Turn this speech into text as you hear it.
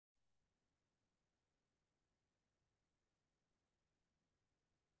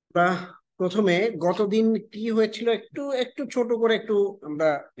আমরা প্রথমে গতদিন কি হয়েছিল একটু একটু ছোট করে একটু আমরা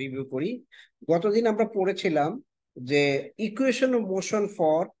রিভিউ করি। গতদিন আমরা পড়েছিলাম যে equation of motion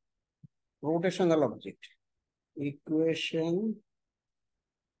for rotational object. Equation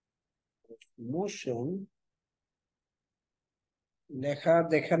motion লেখা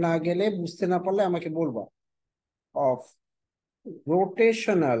দেখা না গেলে, বুঝতে না পারলে আমাকে বলবা। Of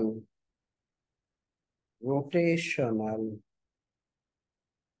rotational rotational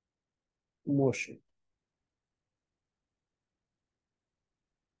motion.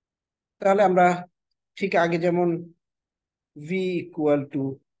 তাহলে আমরা ঠিক আগে যেমন V equal to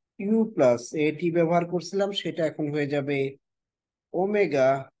you plus এটি ব্যবহার করছিলাম, সেটা এখন হয়ে যাবে omega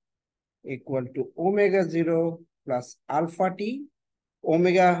equal to omega zero plus alpha T.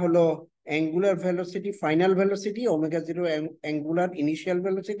 Omega হলো angular velocity, final velocity, omega zero angular initial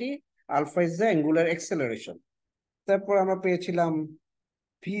velocity, alpha is the angular acceleration. তারপর আমরা পেয়েছিলাম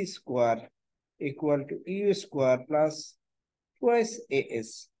V square equal to you square plus twice S.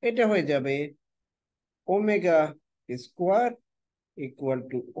 এটা হয়ে যাবে omega square equal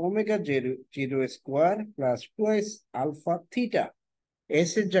to omega zero zero square plus twice alpha theta.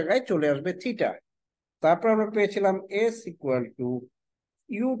 S এর জায়গায় চলে আসবে থিটা। তারপর আমরা পেয়েছিলাম S equal to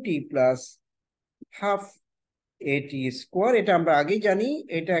UT plus half এটি স্কোয়ার। এটা আমরা আগেই জানি,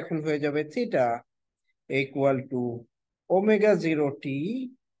 এটা এখন হয়ে যাবে theta equal to omega zero T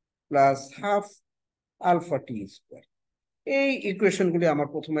plus half alpha T square. এই ইকুয়েশনগুলি আমার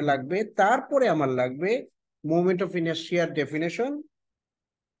প্রথমে লাগবে, তারপরে আমার লাগবে মোমেন্ট অফ ইনার্শিয়ার ডেফিনেশন।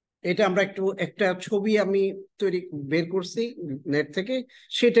 এটা আমরা একটু একটা ছবি আমি তৈরি বের করছি নেট থেকে,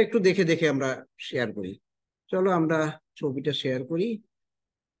 সেটা একটু দেখে দেখে আমরা শেয়ার করি। চলো আমরা ছবিটা শেয়ার করি।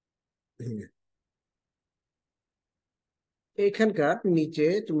 এখানকার নিচে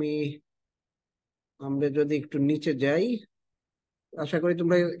তুমি, আমরা যদি একটু নিচে যাই, আশা করি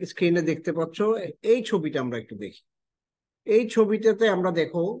তোমরা স্ক্রিনে দেখতে পাচ্ছ। এই ছবিটা আমরা একটু দেখি। এই ছবিটাতে আমরা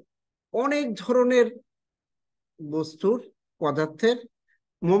দেখো অনেক ধরনের বস্তুর, পদার্থের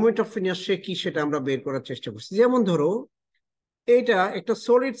মোমেন্ট অফ ইনার্শিয়া কি সেটা আমরা বের করার চেষ্টা করছি। যেমন ধরো এইটা একটা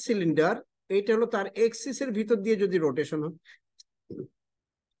সলিড সিলিন্ডার, এইটা হলো তার এক্সিসের ভিতর দিয়ে যদি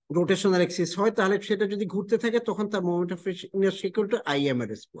রোটেশনাল এক্সিস হয়, তাহলে সেটা যদি ঘুরতে থাকে তখন তার moment of inertia equal to I M R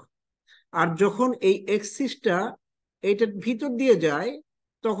square. আর যখন এই এক্সিসটা এইটার ভিতর দিয়ে যায়,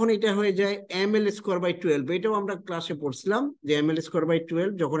 তখন এটা হয়ে যায় এম এল স্কোয়ার বাই 12। এটাও আমরা ক্লাসে পড়ছিলাম যে এম এল স্কোয়ার বাই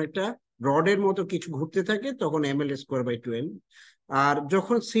 12, যখন একটা রডের মতো কিছু ঘুরতে থাকে তখন এম এল স্কোয়ার বাই 12। আর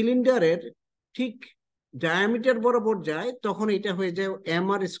যখন সিলিন্ডারের ঠিক ডায়ামিটার বরাবর যায় তখন এটা হয়ে যায় এম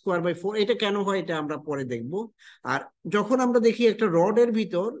আর স্কোয়ার বাই 4। এটা কেন হয় এটা আমরা পরে দেখব। আর যখন আমরা দেখি একটা রডের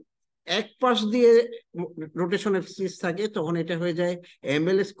ভিতর এক পাশ দিয়ে রোটেশন এক্সিস থাকে, তখন এটা হয়ে যায় এম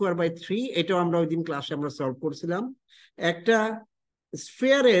এল স্কোয়ার বাই 3। এটাও আমরা ওই দিন ক্লাসে আমরা সলভ করছিলাম। একটা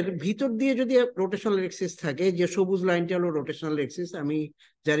স্ফিয়ারের ভিতর দিয়ে যদি রোটেশনাল এক্সিস থাকে, যে সবুজ লাইনটা হলো রোটেশনাল এক্সিস, আমি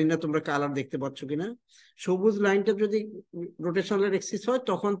জানি না তোমরা কালার দেখতে পাচ্ছ কিনা। সবুজ লাইনটা যদি রোটেশনাল এক্সিস হয়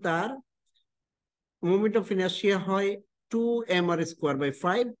তখন তার মোমেন্ট অফ ইনার্শিয়া হয় 2 mr² বাই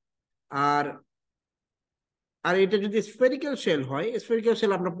 5। আর আর এটা যদি স্ফেরিক্যাল শেল হয়, স্ফেরিক্যাল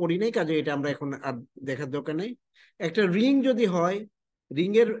শেল আমরা পড়ি নাই, কাজে এটা আমরা এখন আর দেখার দরকার নেই। একটা রিং যদি হয়,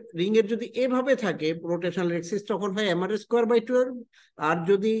 রিং এর যদি এভাবে থাকে রোটেশনাল এক্সিস, তখন হয় mr² বাই 12। আর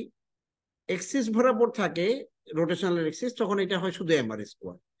যদি এক্সিস বরাবর থাকে রোটেশনাল এক্সিস, তখন এটা হয় শুধু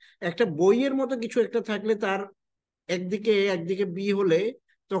mr²। একটা বইয়ের মতো কিছু একটা থাকলে তার একদিকে একদিকে বি হলে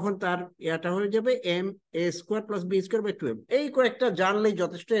তখন তার এটা হয়ে যাবে M A square plus B square by 12। এই কয়েকটা জানলেই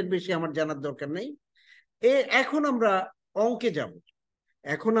যথেষ্ট, এর বেশি আমার জানার দরকার নেই। এখন আমরা অঙ্কে যাব।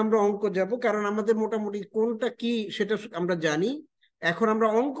 এখন আমরা অঙ্ক যাব, কারণ আমাদের মোটামুটি কোনটা কি সেটা আমরা জানি। এখন আমরা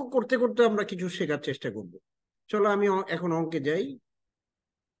অঙ্ক করতে করতে আমরা কিছু শেখার চেষ্টা করব। চলো আমি এখন অঙ্কে যাই।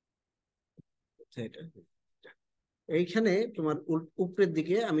 এইখানে তোমার উপরের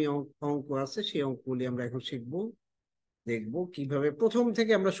দিকে আমি অঙ্ক আছে, সেই অঙ্কগুলি আমরা এখন শিখবো, দেখবো কিভাবে। প্রথম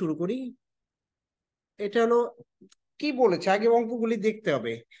থেকে আমরা শুরু করি। এটা হলো কি বলেছে, আগে অঙ্কগুলি দেখতে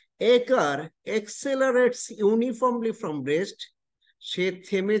হবে। এ কার এক্সেলারেটস ইউনিফর্মলি ফ্রম রেস্ট। সে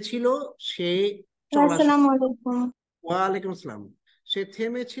থেমেছিল, সে চলা আসসালামু আলাইকুম। ওয়ালাইকুম আসসালাম। সে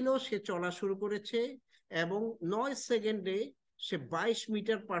থেমেছিল, সে চলা শুরু করেছে, এবং 9 সেকেন্ডে সে 22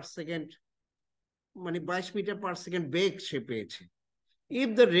 মিটার পার সেকেন্ড, মানে 22 মিটার পার সেকেন্ড বেগ সে পেয়েছে। If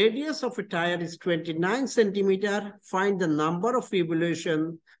the radius of a tire is 29 centimeter, find the number of revolution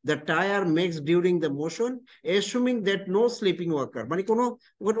the tire makes during the motion, assuming that no slipping occur. মানে কোনো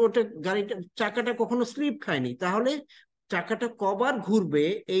ওটা গাড়িটা চাকাটা কখনো স্লিপ খায়নি, তাহলে চাকাটা কবার ঘুরবে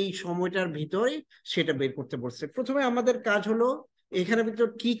এই সময়টার ভিতরে সেটা বের করতে বলছে। প্রথমে আমাদের কাজ হলো এখানে ভিতর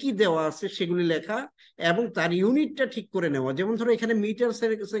কি কি দেওয়া আছে সেগুলি লেখা এবং তার ইউনিটটা ঠিক করে নেওয়া। যেমন ধরো এখানে মিটার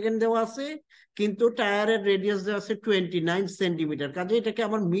সেকেন্ড দেওয়া আছে, কিন্তু টায়ারের রেডিয়াস দেওয়া আছে 29 সেন্টিমিটার, কাজে এটাকে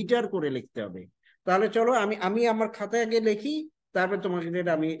আমার মিটার করে লিখতে হবে। তাহলে চলো আমি আমি আমার খাতায় আগে লিখি, তারপর তোমাকে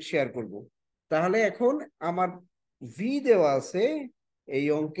এটা আমি শেয়ার করব। তাহলে এখন আমার ভি দেওয়া আছে এই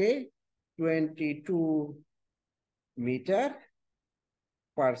অঙ্কে 22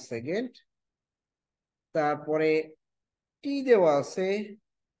 মিটার/সেকেন্ড। তারপরে টি দেওয়া আছে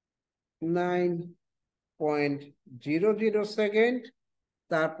 9.00 সেকেন্ড।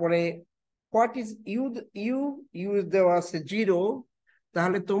 তারপরে what is you, you you দেওয়া আছে 0।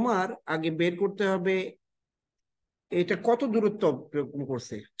 তাহলে তোমার আগে বের করতে হবে এটা কত দূরত্ব অতিক্রম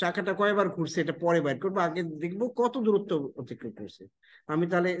করছে, চাকাটা কয়বার ঘুরছে এটা পরে বের করবো, আগে দেখবো কত দূরত্ব অতিক্রম করছে। আমি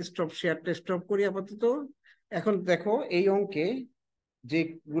তাহলে স্টপ শেয়ারটা স্টপ করি আপাতত। এখন দেখো এই অঙ্কে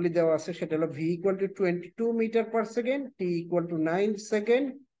যেগুলি দেওয়া আছে সেটা হলো V equal to 22 metre per second, T equal to 9 second,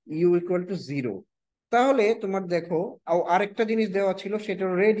 you equal to 0। তাহলে তোমার দেখো আরেকটা জিনিস দেওয়া ছিল, সেটা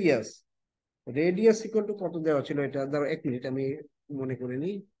হলো রেডিয়াস। রেডিয়াস ইকুয়াল টু কত দেওয়া ছিল, এটা ধরো 1 মিনিট আমি মনে করে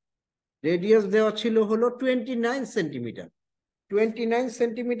নিই। রেডিয়াস দেওয়া ছিল হলো 29 সেন্টিমিটার। 29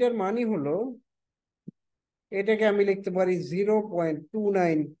 সেন্টিমিটার মানে হলো, এটাকে আমি লিখতে পারি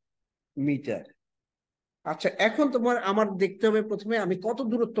 0.29 মিটার। আচ্ছা, এখন তোমার আমার দেখতে হবে প্রথমে আমি কত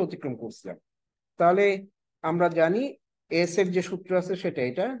দূরত্ব অতিক্রম করছিলাম। তাহলে আমরা জানি এস এর যে সূত্র আছে সেটা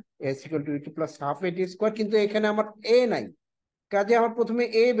এটা, S equal to you plus half এটি স্কোয়ার, কিন্তু এখানে আমার এ নাই, কাজে আমার প্রথমে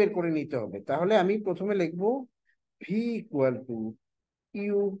এ বের করে নিতে হবে। তাহলে আমি প্রথমে লিখবো V equal to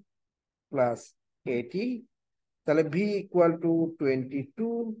you plus এটি। তাহলে V equal to 22,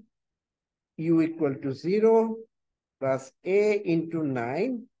 you equal to 0 plus A into 9।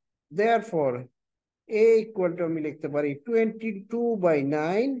 Therefore A equal to আমি লিখতে পারি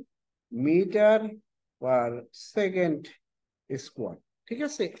 22/9 মিটার/সেকেন্ড স্কোয়ার। ঠিক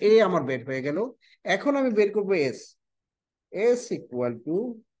আছে, এ আমার বের হয়ে গেল। এখন আমি বের করবো S. S equal to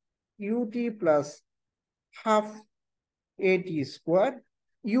UT plus half এটি square.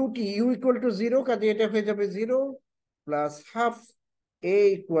 UT, you equal to 0, কাজে এটা হয়ে যাবে 0 plus half A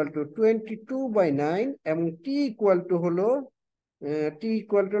equal to 22/9, এবং টি ইকুয়াল টু হলো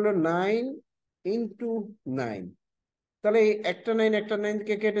 9 ইন্টু 9। তাহলে একটা 9 একটা 9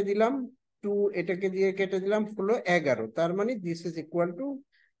 কে কেটে দিলাম, 2 এটাকে দিয়ে কেটে দিলাম, হলো 11। তার মানে this is equal to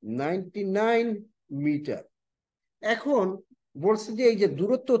 99 metre. এখন বলছে যে এই যে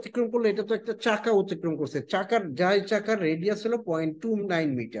দূরত্ব অতিক্রম করলো, এটা তো একটা চাকা অতিক্রম করছে, চাকার রেডিয়াস হলো 0.29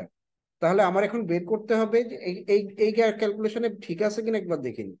 মিটার। তাহলে আমার এখন বের করতে হবে যে এই এই এই ক্যালকুলেশনে ঠিক আছে কিনা একবার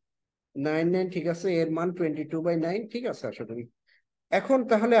দেখে নি। 9 ঠিক আছে, এর মান 22/9 ঠিক আছে আশা করি। এখন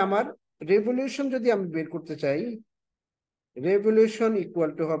তাহলে আমার রেভলিউশন যদি আমি বের করতে চাই, রেভলিউশন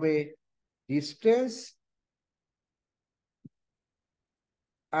ইকুয়াল টু হবে ডিস্টেন্স,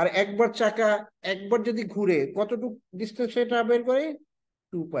 আর একবার যদি ঘুরে কতটুকু ডিস্টেন্স এটা বের করে,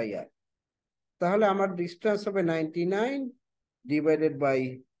 2πr। তাহলে আমার ডিস্টেন্স হবে 99 ডিভাইডেড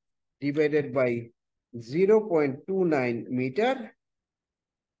বাই 0.29 মিটার।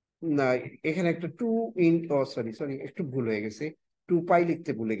 না, এখানে একটা two in, O sorry sorry একটু ভুল হয়ে গেছে, 2π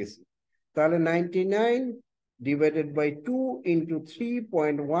লিখতে ভুলে গেছি। তাহলে 99 ডিভাইডেড বাই 2 ইন্টু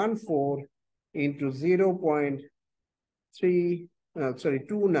 3.14 ইন্টু 0.3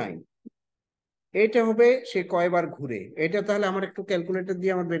 29, এটা হবে সে কয়বার ঘুরে এটা। তাহলে আমার একটু ক্যালকুলেটর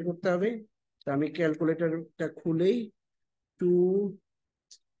দিয়ে আমার বের করতে হবে। তো আমি ক্যালকুলেটরটা খুলেই, টু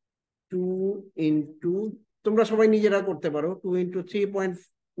টু ইন্টু, তোমরা সবাই নিজেরা করতে পারো, 2 ইন্টু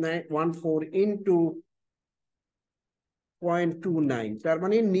 3.14 ইন্টু 0.29, তার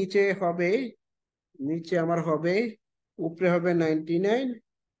মানে নিচে আমার হবে, উপরে হবে 99,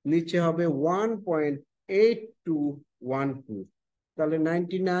 নিচে হবে 1.8212। তাহলে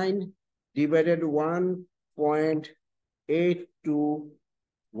 99 ডিভাইডেড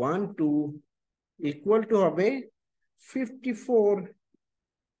 1.8212 ইকুয়াল টু হবে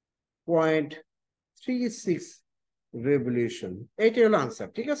 54.36 রেভলিউশন। এইটাই হলো আনসার।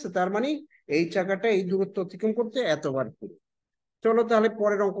 ঠিক আছে, তার মানে এই চাকাটা এই দূরত্ব অতিক্রম করতে এতবার ঘুরে। চলো তাহলে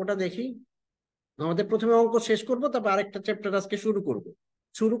পরের অঙ্কটা দেখি। আমাদের প্রথমে অঙ্ক শেষ করব, তারপর আরেকটা চ্যাপ্টার আজকে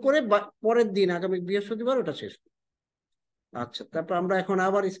শুরু করে পরের দিন আগামী বৃহস্পতিবার ওটা শেষ করব। আচ্ছা, তারপর আমরা এখন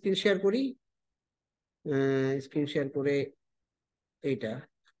আবার স্ক্রিন শেয়ার করি। স্ক্রিন শেয়ার করে এইটা,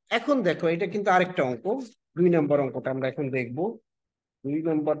 এখন দেখো এটা কিন্তু আরেকটা অঙ্ক, 2 নম্বর অঙ্কটা আমরা এখন দেখব। 2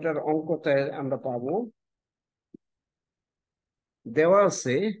 নম্বরটার অঙ্কতে আমরা পাবো, দেওয়া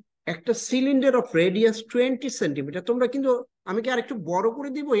আছে একটা সিলিন্ডার অফ রেডিয়াস 20 সেন্টিমিটার। তোমরা কিন্তু, আমি কি আরেকটু বড় করে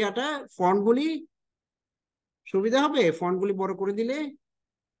দিব এটা, ফন্টগুলি সুবিধা হবে, ফন্টগুলি বড় করে দিলে।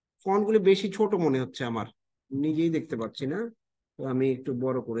 ফন্টগুলি বেশি ছোট মনে হচ্ছে আমার, নিজেই দেখতে পাচ্ছি না। তো আমি একটু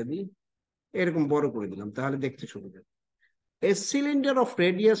বড় করে দিই, এরকম বড় করে দিলাম, তাহলে দেখতে সুবিধা। A cylinder of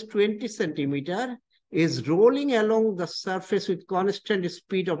radius 20 centimeter is rolling along the surface with constant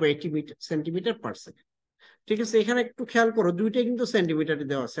speed of 80 centimeter per second. ঠিক আছে, এখানে একটু খেয়াল করো, দুইটাই কিন্তু সেন্টিমিটারে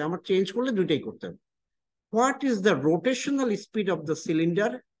দেওয়া আছে, আমার চেঞ্জ করলে দুইটাই করতে হবে। What is the rotational speed of the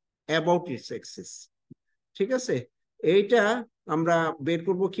cylinder about it's axis? ঠিক আছে, এইটা আমরা বের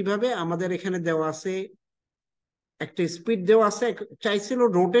করব কিভাবে? আমাদের এখানে দেওয়া আছে একটা স্পিড দেওয়া আছে, চাইছিল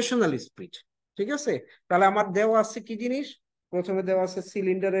রোটেশনাল স্পিড। ঠিক আছে, তাহলে আমার দেওয়া আছে কি জিনিস? প্রথমে দেওয়া আছে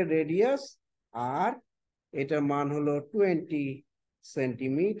সিলিন্ডারের রেডিয়াস, আর এটার মান হলো 20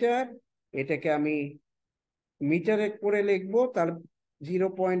 সেন্টিমিটার। এটাকে আমি মিটারে করে লিখবো, তার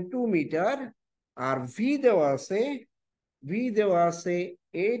 0.2 মিটার। আর ভি দেওয়া আছে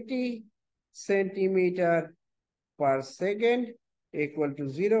 80 সেন্টিমিটার/সেকেন্ড ইকুয়াল টু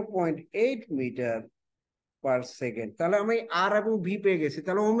 0.8 মিটার/সেকেন্ড। তাহলে আমি আর এবং ভি পেয়ে গেছি,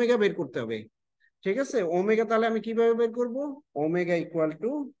 তাহলে ওমেগা বের করতে হবে। ঠিক আছে, ওমেগা তাহলে আমি কিভাবে বের করব? ওমেগা ইকুয়াল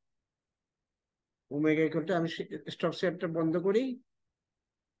টু আমি স্টপ শেয়ারটা বন্ধ করি,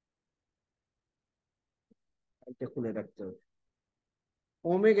 এটা খুলে রাখতে হবে।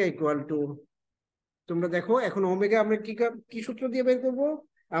 ওমেগা ইকুয়াল টু, তোমরা দেখো এখন ওমেগা আমরা কি কি সূত্র দিয়ে বের করব?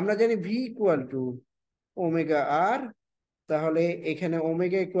 আমরা জানি ভি ইকুয়াল টু ওমেগা আর, তাহলে এখানে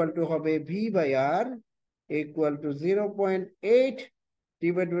ওমেগা ইকুয়াল টু হবে V by R equal to 0.8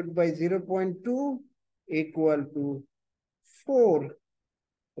 divided by 0.2 equal to 4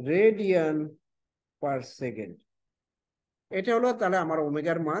 radian per second. এটা হলো তাহলে আমার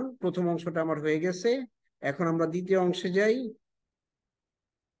ওমেগার মান। প্রথম অংশটা আমার হয়ে গেছে, এখন আমরা দ্বিতীয় অংশে যাই।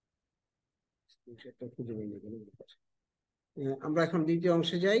 আমরা এখন দ্বিতীয়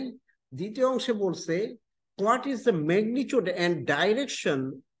অংশে যাই। দ্বিতীয় অংশে বলছে what is the magnitude and direction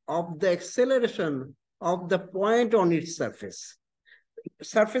of the acceleration of the point on it's surface.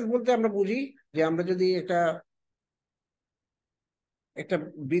 Surface বলতে আমরা বুঝি যে আমরা যদি একটা একটা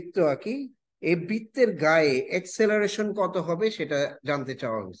বৃত্ত আঁকি, এই বৃত্তের গায়ে অ্যাক্সেলারেশন কত হবে সেটা জানতে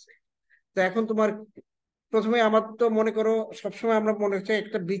চাওয়া হয়েছে। তো এখন তোমার প্রথমে আমার তো মনে করো সবসময় আমরা মনে হচ্ছে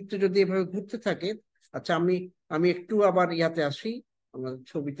একটা বৃত্ত যদি এভাবে ঘুরতে থাকে। আচ্ছা, আমি আমি একটু আবার ইয়াতে আসি, আমার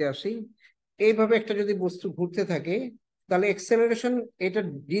ছবিতে আসি। এইভাবে একটা যদি বস্তু ঘুরতে থাকে, তাহলে এক্সেলারেশন, এটা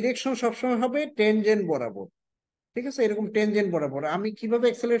ডিরেকশন সবসময় হবে টেনজেন্ট বরাবর। ঠিক আছে, এরকম টেনজেন্ট বরাবর। আমি কিভাবে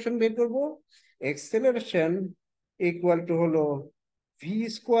এক্সেলারেশন বের করব? এক্সেলারেশন ইকুয়াল টু হলো V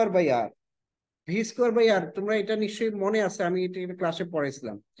square by R. V square by আর তোমরা এটা নিশ্চয়ই মনে আছে, আমি এটা ক্লাসে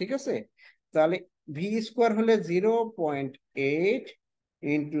পড়েছিলাম। ঠিক আছে, তাহলে ভি স্কোয়ার হলে 0.8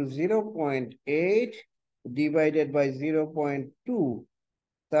 ইন্টু 0.8 ডিভাইডেড বাই 0.2,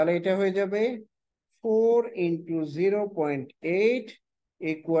 তাহলে এটা হয়ে যাবে 4 into 0.8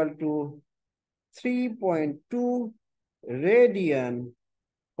 equal to 3.2 radian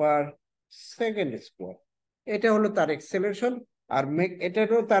per second square. এটা হলো তার এক্সেলারেশন। আর এটা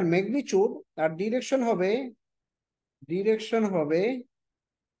হলো তার ম্যাগনিটিউড। আর ডিরেকশন হবে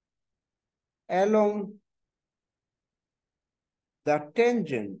along the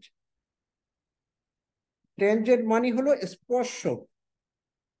tangent। ট্যানজেন্ট মানে হলো স্পর্শক।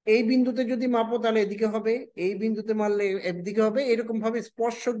 এই বিন্দুতে যদি মাপো তাহলে এদিকে হবে, এই বিন্দুতে মারলে এদিকে হবে, এরকম ভাবে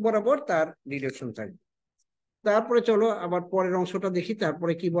স্পর্শক বরাবর তার ডিরেকশন থাকবে। তারপরে চলো আবার পরের অংশটা দেখি,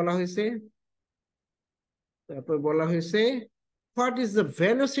 তারপরে কি বলা হয়েছে। তারপরে বলা হয়েছে what is the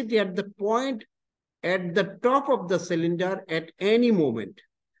velocity at the point at the top of the cylinder at any moment।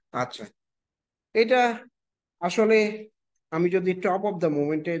 আচ্ছা, এটা আসলে আমি যদি টপ অফ দ্য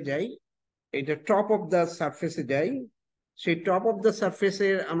মোমেন্টে যাই, এটা টপ অফ দ্য সারফেসে যাই, সেই টপ অফ দ্য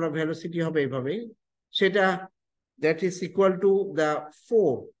সারফেসের আমরা ভেলোসিটি হবে এইভাবে, সেটা that is equal to the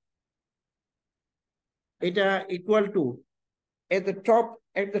 4। এটা equal to at the top,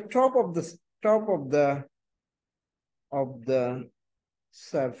 at the top of the top of the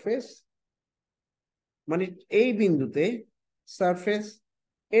surface, মানে এই বিন্দুতে সারফেস,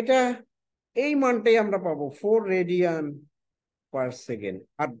 এটা এই মানটাই আমরা পাবো 4 radian per second.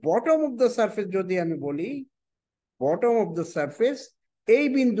 R bottom of the surface যদি আমি বলি, বটম অফ দ্য সারফেস, এই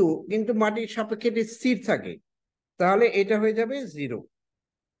বিন্দু কিন্তু মাটির সাপেক্ষে স্থির থাকে, তাহলে এটা হয়ে যাবে 0।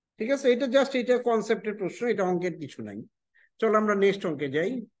 ঠিক আছে, এটা জাস্ট এটা কনসেপ্টের প্রশ্ন, এটা অঙ্কের কিছু নাই। চলো আমরা নেক্সট অঙ্কে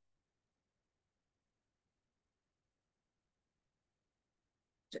যাই।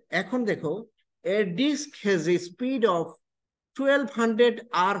 এখন দেখো, এ disk has a speed of 1200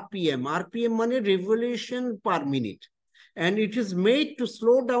 rpm, rpm মানে revolution per minute, and it is made to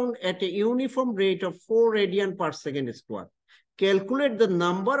slow down at a uniform rate of 4 radian per second square. Calculate the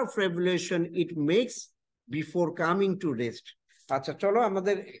number of revolution it makes before coming to rest. আচ্ছা চলো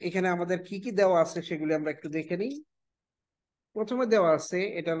আমাদের এখানে আমাদের কি কি দেওয়া আছে সেগুলি আমরা একটু দেখে নিই। প্রথমে দেওয়া আছে,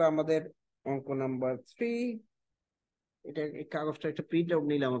 এটা হলো আমাদের অঙ্ক নাম্বার 3। এটা এই কাগজটা একটা প্রিন্ট আউট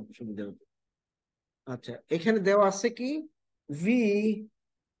নিলে আমার সুবিধা হতো। আচ্ছা, এখানে দেওয়া আছে কি ভি,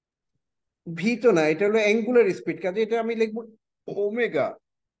 ভি তো না, এটা হলো অ্যাঙ্গুলার স্পিড, কাজে এটা আমি লিখবো omega.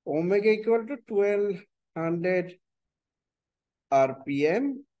 Omega equal to 1200 RPM.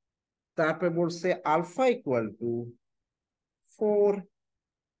 তারপরে বলছে alpha equal to 4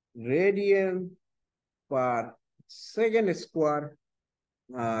 radian per second square.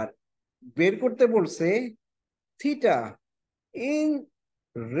 আর বের করতে বলছে থিটা ইন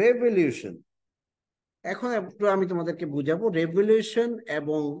রেভলিউশন। এখন একটু আমি তোমাদেরকে বুঝাবো রেভলিউশন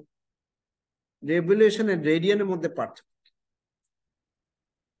এবং রেভলিউশনের রেডিয়ানের মধ্যে পার্থক্য।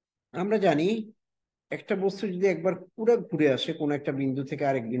 আমরা জানি একটা বস্তু যদি একবার পুরো ঘুরে আসে কোন একটা বিন্দু থেকে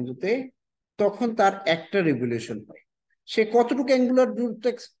আরেক বিন্দুতে, তখন তার একটা রেভলিউশন হয়। সে কতটুকু অ্যাঙ্গুলার দূরত্ব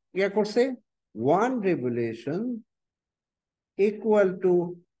ইয়া করছে? 1 revolution equal to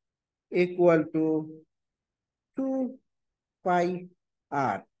equal to 2 পাই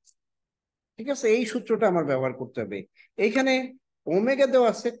আর। ঠিক আছে, এই সূত্রটা আমার ব্যবহার করতে হবে। এইখানে ওমেগা দেওয়া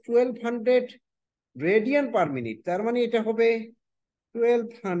আছে 1200 রেডিয়ান পার মিনিট, তার মানে এটা হবে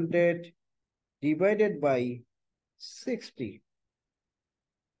 1200 divided by 60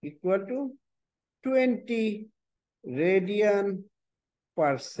 equal to 20 radian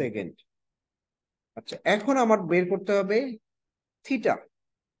per second. আচ্ছা, এখন আমার বের করতে হবে থিটা।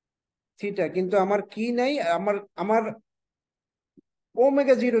 থিটা কিন্তু আমার কি নাই, আমার আমার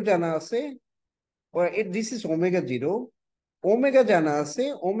ওমেগা জিরো জানা আছে। This is omega zero. Omega জানা আছে,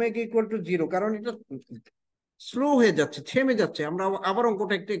 ওমেগা ইকুয়াল টু জিরো, কারণ এটা স্লো হয়ে যাচ্ছে, থেমে যাচ্ছে। আমরা আবার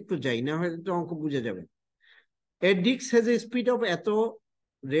অঙ্কটা একটু একটু যাই, না হয়তো অঙ্ক বুঝে যাবে। A disk has a speed of এত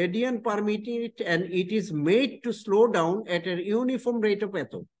radian per minute and it is made to slow down at a uniform rate of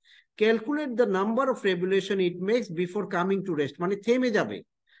এত। Calculate the number of revolution it makes before coming to rest, মানে থেমে যাবে।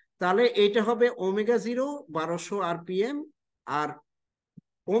 তাহলে এটা হবে omega zero 1200 RPM, আর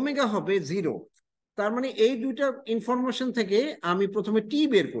omega হবে zero. তার মানে এই দুইটা ইনফরমেশন থেকে আমি প্রথমে টি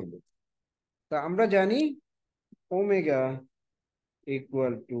বের করব। তা আমরা জানি omega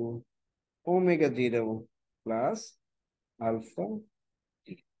equal to omega zero plus alpha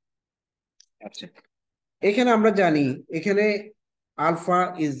টি। আচ্ছা, এখানে আমরা জানি এখানে আলফা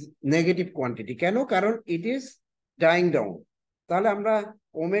ইজ নেগেটিভ কোয়ান্টিটি। কেন? কারণ ইট ইজ ডাইং ডাউন। তাহলে আমরা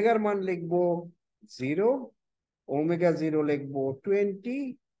ওমেগার মান লিখবো জিরো, ওমেগা জিরো লিখবো 20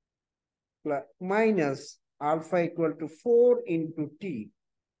 মাইনাস আলফা ইকুয়াল টু 4 × টি।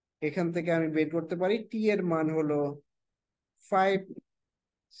 এখান থেকে আমি বের করতে পারি টি এর মান হলো 5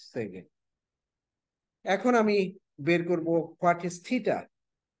 সেকেন্ড। এখন আমি বের করব what is theta.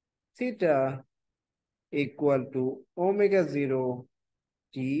 Theta equal to omega zero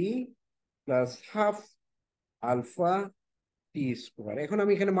T plus half alpha T square. এখন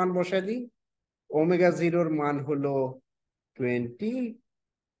আমি এখানে মান বসাই দিই। ওমেগা জিরোর মান হলো 20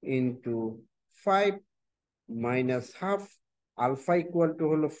 × 5 minus half, alpha equal to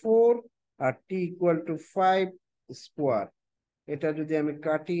হলো 4 আর টি ইকুয়াল টু 5 স্কোয়ার। এটা যদি আমি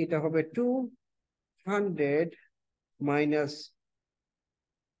কাটি এটা হবে 200 minus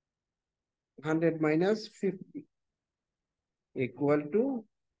 50 equal to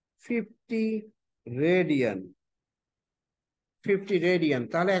 50 radian. 50 radian.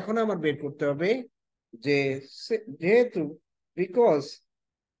 তাহলে এখন আমার বের করতে হবে যে যেহেতু because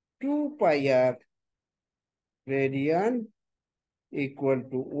 2 pi R radian equal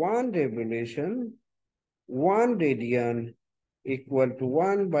to 1 revolution, 1 radian equal to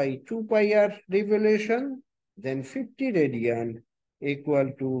 1/2 pi r revolution, then 50 radian equal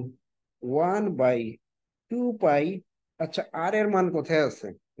to 1/2 pi। আচ্ছা, আর এর মান কোথায় আছে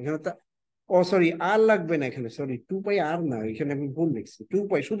এখানে? তো ও সরি, আর লাগবে না এখানে, সরি 2 পাই আর না, এখানে আমি ভুল লিখছি। 2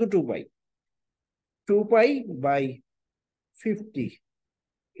 পাই, শুধু 2 পাই। 2 পাই/50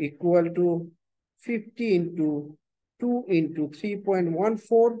 ইকুয়াল টু 50 ইন্টু 2 ইন্টু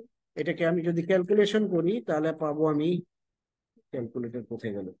 3.14। এটাকে আমি যদি ক্যালকুলেশন করি তাহলে পাবো আমি, ক্যালকুলেটর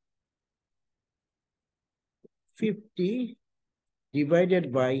কোথায় গেল, 50 divided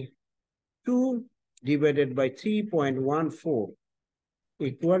by 2 divided by 3.14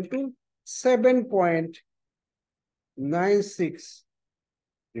 equal to 7.96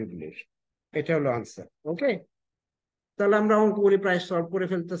 revolution. এটা হলো আনসার। ওকে, তাহলে আমরা অঙ্কগুলি প্রায় সলভ করে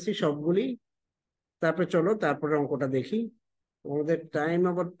ফেলতেছি সবগুলি। তারপরে চলো তারপরে অঙ্কটা দেখি। আমাদের টাইম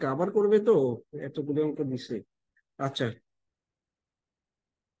আবার কভার করবে তো, এতগুলি অঙ্ক দিছে। আচ্ছা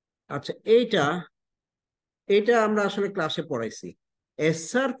আচ্ছা, এইটা এটা আমরা আসলে ক্লাসে পড়াইছি। A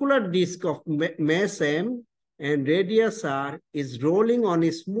circular disc of mass m and radius r is rolling on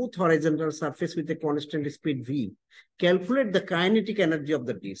a smooth horizontal surface with a constant speed v. Calculate the kinetic energy of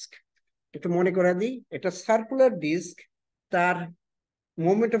the disk. একটু মনে করা দিই, এটা সার্কুলার ডিস্ক, তার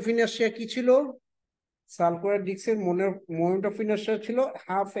মোমেন্ট অফ ইনার্শিয়া কি ছিল? Circular ডিস্কের moment of inertia ছিল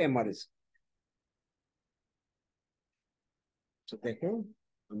হাফ mr²। দেখো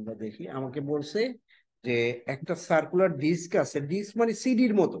আমরা দেখি, আমাকে বলছে যে একটা সার্কুলার ডিস্ক আছে, ডিস্ক মানে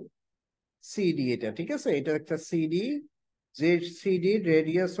সিডির মতো, সিডি এটা, ঠিক আছে, এটা একটা সিডি, যে সিডি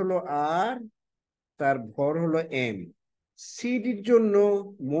রেডিয়াস হলো আর, তার ভর হলো এম। সিডির জন্য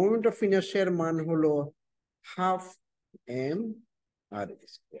মোমেন্ট অফ ইনার্শিয়ার মান হলো হাফ এম আর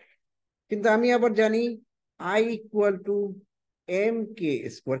স্কোয়ার। কিন্তু আমি আবার জানি I equal to M K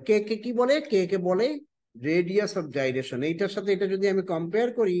square. কে কে কি বলে? কে কে বলে রেডিয়াস অফ জাইরেশন। এইটার সাথে এটা যদি আমি কম্পেয়ার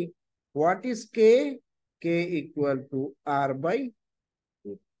করি, what is K? K equal to R by,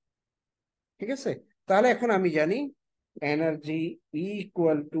 ঠিক আছে। তাহলে এখন আমি জানি এনার্জি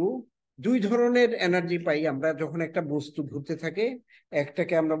ইকুয়াল টু, দুই ধরনের এনার্জি পাই আমরা যখন একটা বস্তু ঘুরতে থাকে।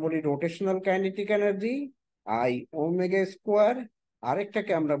 একটাকে আমরা বলি rotational kinetic energy, I omega square,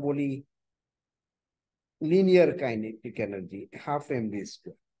 আরেকটাকে আমরা বলি linear kinetic energy, half M V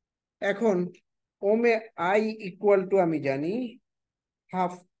square. এখন আই ইকুয়াল টু আমি জানি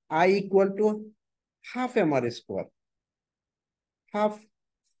half, I equal to half M R square, half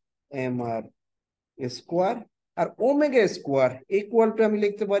M R square, R omega square equal to আমি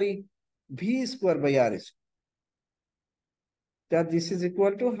লিখতে পারি V square by R square, this is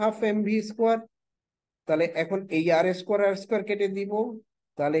equal to half M V square. তাহলে এখন এই আর square কেটে দিব,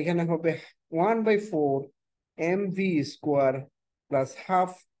 তাহলে এখানে হবে 1/4 M V square plus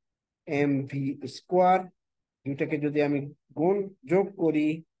half M V square. দুটাকে যদি আমি গুণ যোগ করি,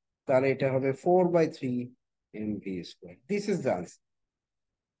 তাহলে এটা হবে 4/3 M V square. This is the answer.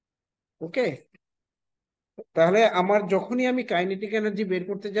 ওকে, তাহলে আমার যখনই আমি কাইনেটিক এনার্জি বের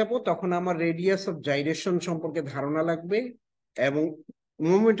করতে যাব, তখন আমার রেডিয়াস অফ জাইরেশন সম্পর্কে ধারণা লাগবে এবং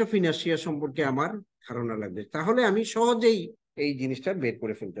মোমেন্ট অফ ইনার্শিয়া সম্পর্কে আমার ধারণা লাগবে। তাহলে আমি সহজেই এই জিনিসটা বের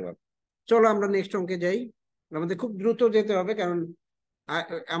করে ফেলতে পারবো। চলো আমরা নেক্সট অঙ্কে যাই। আমাদের খুব দ্রুত যেতে হবে, কারণ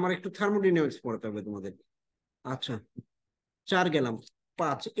আমার একটু থার্মোডাইনামিক্স পড়াতে হবে তোমাদের। আচ্ছা, 4 গেলাম,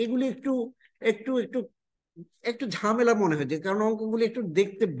 5, এগুলি একটু একটু একটু একটু ঝামেলা মনে হয়েছে, কারণ অঙ্কগুলি একটু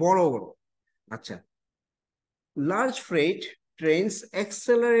দেখতে বড় বড়। আচ্ছা, large freight trains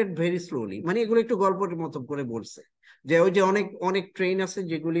accelerate very slowly, মানে এগুলো একটু গল্পের মতো করে বলছে যে ওই যে অনেক অনেক ট্রেন আছে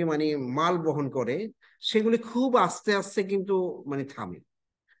যেগুলি মানে মাল বহন করে, সেগুলি খুব আস্তে আস্তে কিন্তু মানে থামে।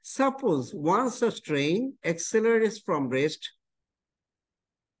 Suppose one such train অ্যাক্সেলারেটস from rest,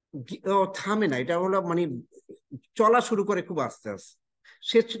 থামে না, এটা হলো মানে চলা শুরু করে খুব আস্তে আস্তে।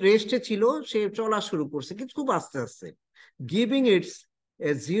 সে রেস্টে ছিল, সে চলা শুরু করছে কিন্তু খুব আস্তে আস্তে, giving it's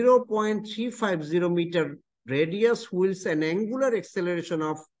a 0.350 metre radius wheels an angular acceleration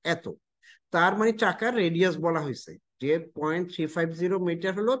of এত। তার মানে চাকার রেডিয়াস বলা হয়েছে যে 0.350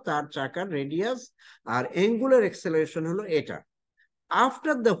 মিটার হলো তার চাকার রেডিয়াস, আর অ্যাঙ্গুলার অ্যাক্সেলারেশন হলো এটা।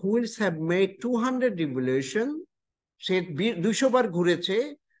 After the wheels have made 200 revolution, সে 200 বার ঘুরেছে,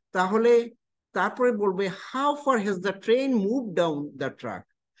 তাহলে তারপরে বলবে how far has the train move down the track.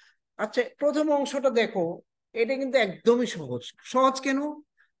 আচ্ছা, প্রথম অংশটা দেখো, এটা কিন্তু একদমই সহজ। সহজ কেন?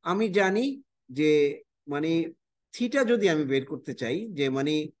 আমি জানি যে মানে থিটা যদি আমি বের করতে চাই, যে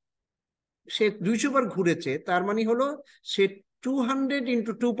মানে সে 200 বার ঘুরেছে, তার মানে হলো সে 200 ×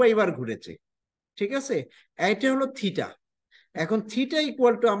 2 পাই বার ঘুরেছে, ঠিক আছে। এটা হলো থিটা। এখন থিটা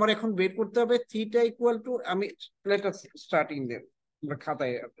ইকুয়াল টু আমার এখন বের করতে হবে, থিটা ইকুয়াল টু, আমি স্টার্টিং দেব, আমরা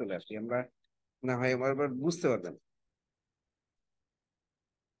খাতায় চলে আসি, আমরা না হয় এবার বুঝতে পারবেন।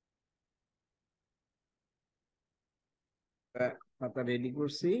 খাতা রেডি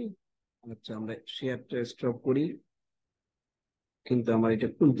করছি। আচ্ছা, আমরা শেয়ারটা স্টপ করি, কিন্তু আমার এটা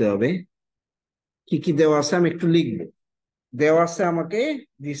খুলতে হবে। কি কি দেওয়া আছে আমি একটু লিখবো। দেওয়া আছে আমাকে,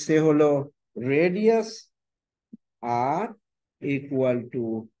 দিছে হলো রেডিয়াস আর ইকুয়াল টু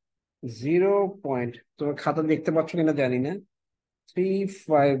 0. তোমার খাতা দেখতে পাচ্ছ কিনা জানি না,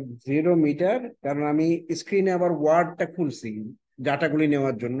 350 মিটার, কারণ আমি স্ক্রিনে আবার ওয়ার্ডটা খুলছি ডাটাগুলি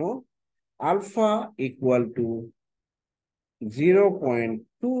নেওয়ার জন্য। Alpha equal to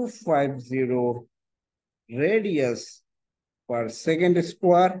 0.250 radius per second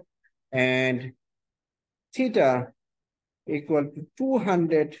square and theta equal to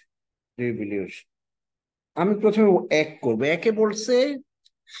 200 revolution. আমি প্রথমে এক করবো। একে বলছে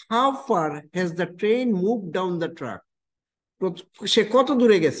how far has the train move down the track, সে কত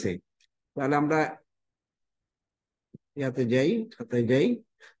দূরে গেছে। তাহলে আমরা ইয়াতে যাই, খাতায় যাই।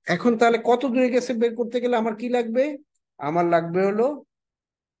 এখন তাহলে কত দূরে গেছে বের করতে গেলে আমার কি লাগবে? আমার লাগবে হলো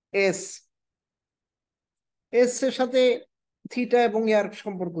এস, এস এর সাথে থিটা এবং ইয়ার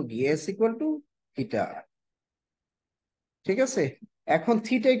সম্পর্ক কি? S equal to theta. ঠিক আছে, এখন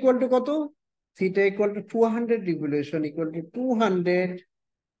থিটা ইকুয়াল টু কত? Theta equal to 200 revolution equal to 200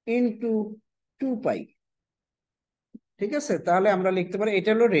 into 2 পাই। ঠিক আছে, তাহলে আমরা লিখতে পারি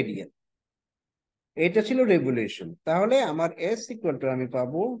এটা হলো রেডিয়ান, এটা ছিল রেভলিউশন। তাহলে আমার এস ইকুয়াল টু আমি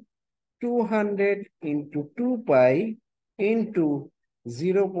পাবো 200 ইন্টু 2 পাই ইন্টু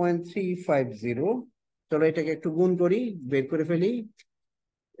 0.350। চলো এটাকে একটু গুণ করি, বের করে ফেলি।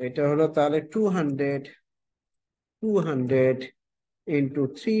 এটা হলো তাহলে 200 into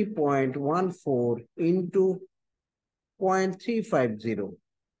 3.14 into 0.350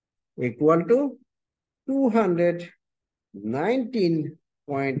 equal to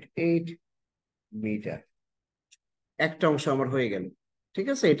 219.8 metre. একটা অংশ আমার হয়ে গেল। ঠিক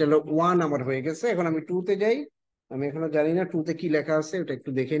আছে, এটা হলো 1 আমার হয়ে গেছে। এখন আমি 2 তে যাই। আমি এখনো জানি না 2 তে কি লেখা আছে, ওটা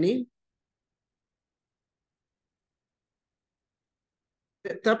একটু দেখে নিই।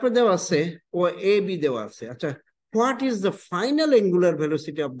 তারপর দেওয়া আছে ও এ বি দেওয়া আছে। আচ্ছা, what is the final angular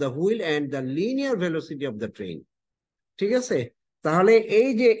velocity of the wheel and the linear velocity of the train? ঠিক আছে, তাহলে এই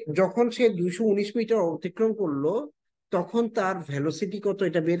যে যখন সে 219 মিটার অতিক্রম করলো, তখন তার ভেলোসিটি কত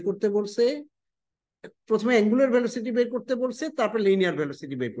এটা বের করতে বলছে। প্রথমে অ্যাঙ্গুলার ভেলোসিটি বের করতে বলছে, তারপর লিনিয়ার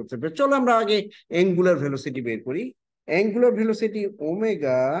ভেলোসিটি বের করতে বলছে। চলো আমরা আগে অ্যাঙ্গুলার ভেলোসিটি বের করি। Angular velocity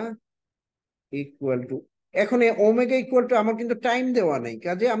omega equal to, এখন ওমেগা ইকুয়াল টু, আমার কিন্তু টাইম দেওয়া নেই,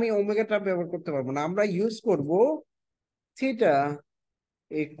 কাজে আমি ওমেগাটা ব্যবহার করতে পারবো না। আমরা ইউজ করব theta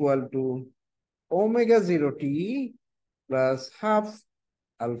equal to omega 0t plus half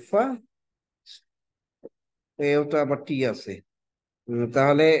alpha, এও তো আবার টি আছে।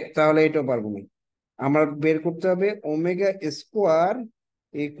 তাহলে তাহলে এটাও পারবো না। আমার বের করতে হবে omega square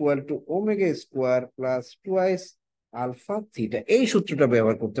equal to omega square plus twice alpha theta, এই সূত্রটা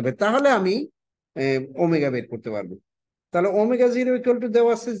ব্যবহার করতে হবে, তাহলে আমি ওমেগা বের করতে পারবো। তাহলে ওমেগা 0 ইকুয়াল টু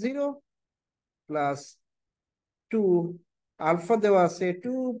দেওয়া আছে 0 প্লাস 2, আলফা দেওয়া আছে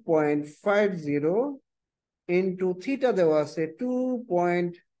 2.50 ইন্টু থিটা দেওয়া আছে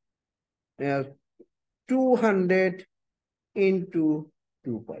 200 ইন্টু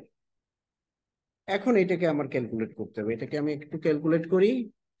 2 পাই। এখন এটাকে আমার ক্যালকুলেট করতে হবে, এটাকে আমি একটু ক্যালকুলেট করি।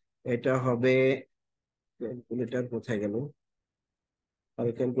 এটা হবে, ক্যালকুলেটর কোথায় গেল?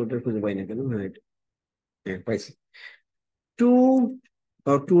 আমি ক্যালকুলেটর খুঁজে পাই না কেন। হ্যাঁ, হ্যাঁ পাইছি।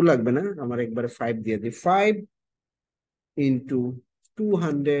 2 লাগবে না আমার, একবারে 5 দিয়ে দিই। 5 into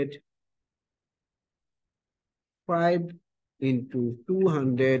 200, 5 into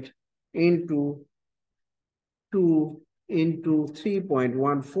 200 into 2 into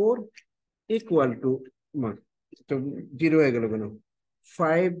 3.14 equal to, তো 0 হয়ে গেল কেন?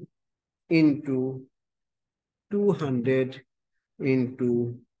 5 into 200 into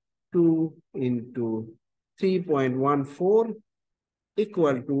 2 into 3.14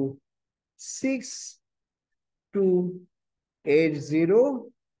 equal to 6280।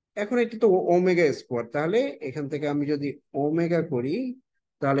 এখন এটা তো ওমেগা স্কোয়ার, তাহলে এখান থেকে আমি যদি ওমেগা করি,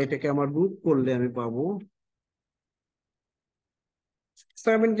 তাহলে এটাকে আমার রুট করলে আমি পাবো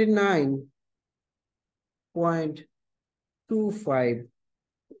 79.25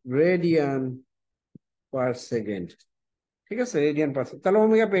 রেডিয়ান পার সেকেন্ড। ঠিক আছে, রেডিয়ান পার সেকেন্ড, তাহলে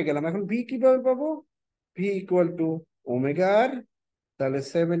ওমেগা পেয়ে গেলাম। এখন ভি কিভাবে পাবো? ভি ইকুয়াল টু ওমেগা আর, তাহলে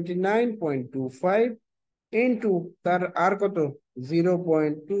 79.25 ইন্টু তার আর কত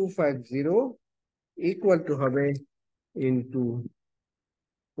 0.250 ইকুয়াল টু হবে into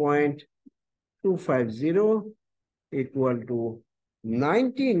 0.250 equal to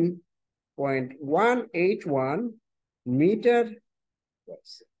 19.181 metre.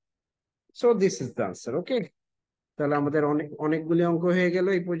 So this is the answer. ওকে, তাহলে আমাদের অনেকগুলি অঙ্ক হয়ে গেল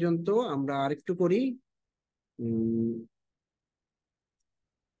এই পর্যন্ত। আমরা আরেকটু করি।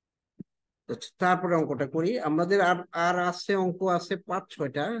 তারপরে অঙ্কটা করি আমাদের। আর আর আছে অঙ্ক আছে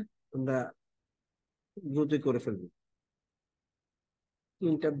 5-6টা, আমরা দ্রুতই করে ফেলবো।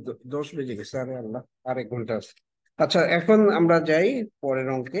 3:10 বেজে গেছে, আরে আল্লাহ, আরেক ঘন্টা আছে। আচ্ছা, এখন আমরা যাই পরের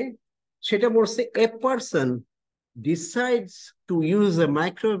অঙ্কে। সেটা বলছে a person decides to use a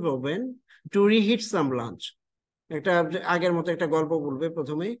microwave oven two reheat some lunch. একটা আগের মতো একটা গল্প বলবে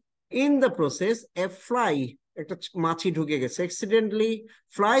প্রথমে। In the process A fly, একটা মাছি ঢুকে গেছে, accidentally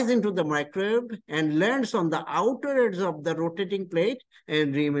flies into the microwave and lands on the outer edge of the rotating plate and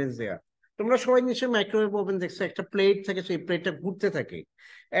remains there. তোমরা সবাই নিশ্চয়ই মাইক্রোওয়েভ ওভেন দেখছো, একটা প্লেট থাকে, সেই প্লেটটা ঘুরতে থাকে।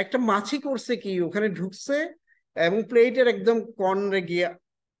 একটা মাছি করছে কি, ওখানে ঢুকছে এবং প্লেটের একদম কর্নারে গিয়ে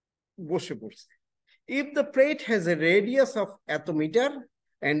বসে পড়ছে। If the plate has a radius of এত metre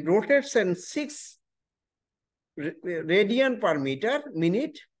and rotates in 6 radian per meter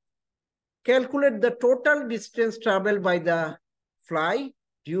minute, calculate the total distance travel by the fly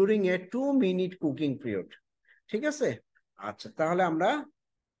during a 2 minute cooking period. ঠিক আছে, আচ্ছা তাহলে আমরা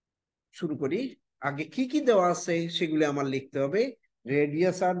শুরু করি। আগে কি কি দেওয়া আছে সেগুলো আমার লিখতে হবে।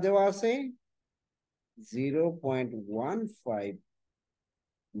 রেডিয়াস আর দেওয়া আছে 0.15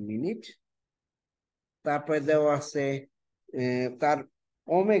 মিনিট, তারপরে দেওয়া আছে তার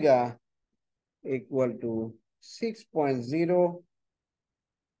ওমেগা ইকুয়াল টু 6.0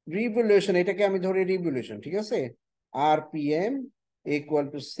 রিভলিউশন, এটাকে আমি ধরি রিভলিউশন, ঠিক আছে। RPM equal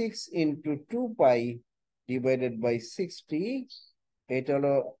to 6 × 2 pi divided by 60, এটা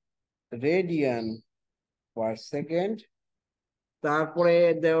হলো রেডিয়ান পার সেকেন্ড। তারপরে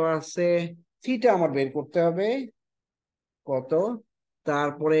দেওয়া আছে থিটা আমার বের করতে হবে কত,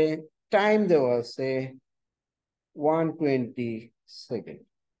 তারপরে টাইম দেওয়া আছে 120 সেকেন্ড।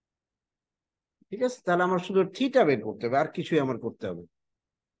 ঠিক আছে, তাহলে আমার শুধু থিটা বের করতে হবে, আর কিছুই আমার করতে হবে।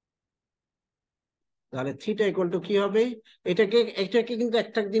 তাহলে থিটা ইকুয়াল টু কি হবে, এটাকে কিন্তু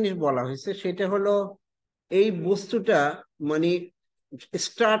একটা জিনিস বলা হয়েছে, সেটা হলো এই বস্তুটা মানে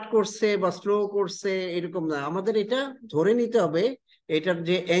স্টার্ট করছে বা স্লো করছে এরকম না, আমাদের এটা ধরে নিতে হবে এটার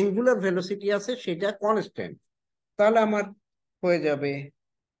যে অ্যাঙ্গুলার ভেলোসিটি আছে সেটা কনস্ট্যান্ট। তাহলে আমার হয়ে যাবে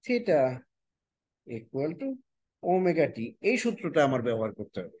theta equal to omega t, এই সূত্রটা আমার ব্যবহার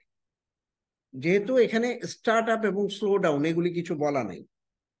করতে হবে, যেহেতু এখানে স্টার্ট আপ এবং স্লো ডাউন এগুলি কিছু বলা নাই।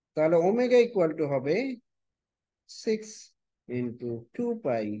 তাহলে ওমেগা ইকুয়াল টু হবে 6 × 2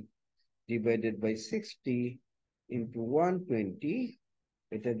 পাই ডিভাইডেড বাই 60 × 120,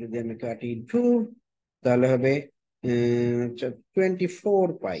 এটা যদি আমি কাটি 2, তাহলে হবে 24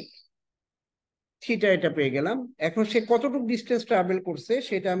 পাই। থিটা এটা পেয়ে গেলাম। এখন সে কতটুকু ডিস্টেন্স ট্রাভেল করছে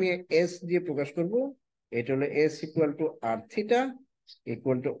সেটা আমি এস দিয়ে প্রকাশ করব। এটা হলো S equal to R theta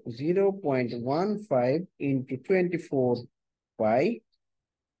equal to 0.15 × 24 pi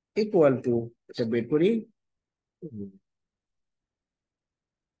equal to, এটা বের করি,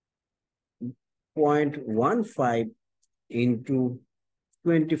 0.15 into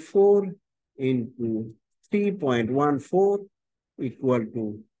 24 into 3.14 equal to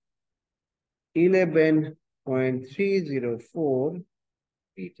 11.304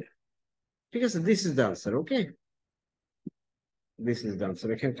 meter. ঠিক আছে, this is the answer. Okay, this is the answer.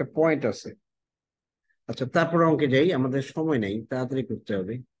 এখানে একটা পয়েন্ট আছে। আচ্ছা তারপর অঙ্কে যাই, আমাদের সময় নেই, তাড়াতাড়ি করতে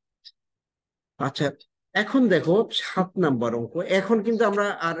হবে। আচ্ছা এখন দেখো 7 নাম্বার অঙ্ক। এখন কিন্তু আমরা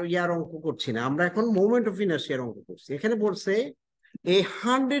আর ইয়ার অঙ্ক করছি না, আমরা এখন মোমেন্ট অফ ইনার্সিয়ার অঙ্ক করছি। এখানে বলছে a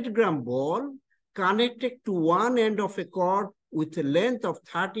 100-gram ball connected to one end of a cord with a length of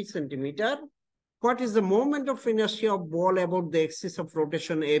 30 centimeter. What is the moment of inertia of ball about the axis of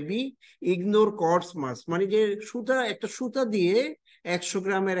rotation AB? Ignore cord's mass. মানে যে সুতা, একটা সুতা দিয়ে 100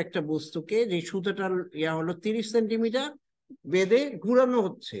 গ্রামের একটা বস্তুকে, যে সুতাটার ইয়া হলো 30 সেন্টিমিটার, বেঁধে ঘুরানো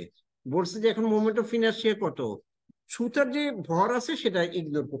হচ্ছে। বলছে যে এখন মোমেন্ট অফ ইনার্সিয়া কত, সুতার যে ভর আছে সেটা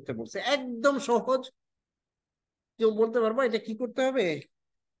ইগনোর করতে বলছে। একদম সহজ, কেউ বলতে পারবো এটা কি করতে হবে?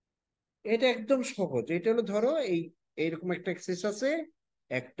 এটা একদম সহজ। এটা হলো ধরো এইরকম একটা এক্সেস আছে,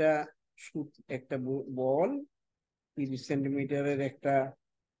 একটা একটা বল 30 সেন্টিমিটারের একটা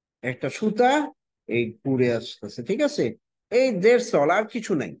একটা সুতা এই ঘুরে আসতেছে, ঠিক আছে। এই দেড় সল, আর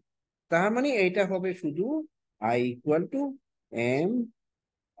কিছু নাই। তার মানে এইটা হবে শুধু I equal to M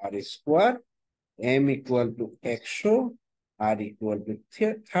R square, M equal to 100, R equal to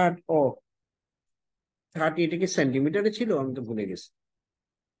 30, এটা কি সেন্টিমিটারে ছিল? আমি তো ভুলে গেছি,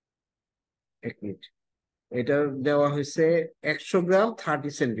 এক মিনিট। এটা দেওয়া হয়েছে 100 গ্রাম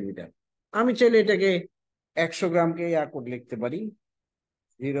 30 সেন্টিমিটার। আমি চাইলে এটাকে 100 গ্রামকে করে লিখতে পারি,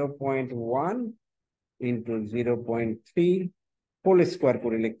 0.1 ইন্টু 0.3 হোল স্কোয়ার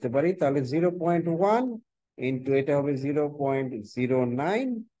করে লিখতে পারি। তাহলে 0.1 ইন্টু এটা হবে 0.09,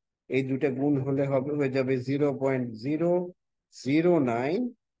 এই দুটা গুণ হলে হয়ে যাবে 0.009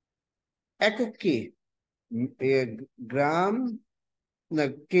 একক কি গ্রাম না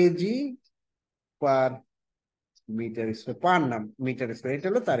কেজি পার মিটার স্কোয়ার, পার নাম মিটার স্কোয়ার। এটা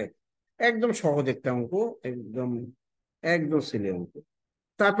হলো তার একদম সহজ একটা অঙ্ক, একদম একদম সিলি অঙ্ক।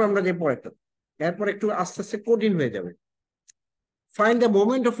 তারপর আমরা যে পরেরটা, এরপর একটু আস্তে আস্তে কঠিন হয়ে যাবে। Find the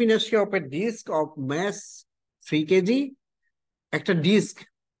moment of inertia of A disk of mass 3 KG. একটা ডিস্ক,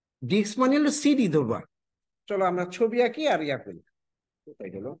 ডিস্ক মানে হলো সিডি ধরবা। চলো আমরা ছবি আঁকি আর ইয়া করি।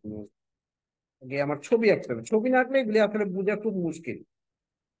 কোথায় গেল? আমার ছবি আঁকতে হবে, ছবি না আঁকলে এগুলি আসলে বোঝা খুব মুশকিল।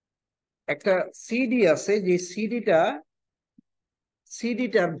 একটা সিডি আছে, যে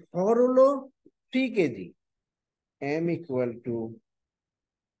সিডিটার ভর হলো 3 KG, M equal to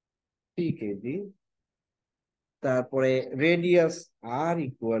 3 KG. তারপরে radius R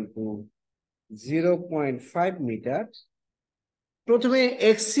equal to 0.5 metre, প্রথমে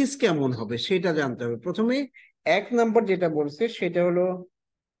এক্সিস কেমন হবে সেটা জানতে হবে। প্রথমে 1 নম্বর যেটা বলছে সেটা হলো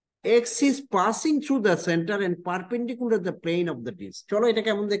axis passing through the centre and perpendicular the plane of the disk. চলো এটা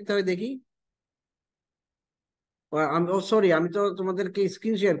কেমন দেখতে হয় দেখি। আমি সরি, আমি তো তোমাদেরকে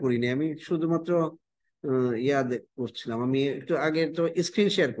স্ক্রিন শেয়ার করিনি, আমি শুধুমাত্র করছিলাম। আমি একটু আগে তো স্ক্রিন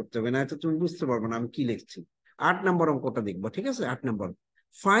শেয়ার করতে হবে, না তো তুমি বুঝতে পারবে না আমি কি লিখছি। 8 নম্বর অঙ্কটা দেখবো, ঠিক আছে? 8 নম্বর,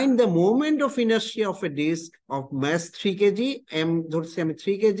 find the moment of inertia of A disk of mass 3 KG. M ধরছি আমি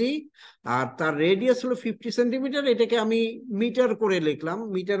 3 কেজি, আর তার রেডিয়াস হলো 50 সেন্টিমিটার। এটাকে আমি মিটার করে লিখলাম,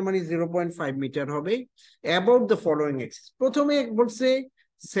 মিটার মানে 0.5 মিটার হবে। About the following axis. প্রথমে বলছে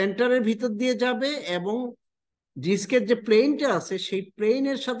সেন্টারের ভিতর দিয়ে যাবে এবং ডিস্কের যে প্লেনটা আছে সেই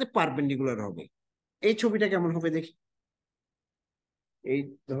প্লেনের সাথে পারপেন্ডিকুলার হবে। এই ছবিটা কেমন হবে দেখি। এই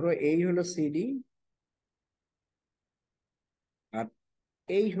ধরো এই হলো সিডি, আর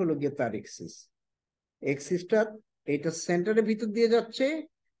এই হলো গিয়ে তার এক্সিস। এক্সিসটা এটা সেন্টারের ভিতর দিয়ে যাচ্ছে,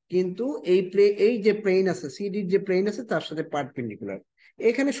 কিন্তু এই যে প্লেন আছে, সিডির যে প্লেন আছে তার সাথে পারপেন্ডিকুলার।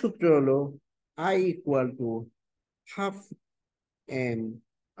 এখানে সূত্র হলো I equal to half M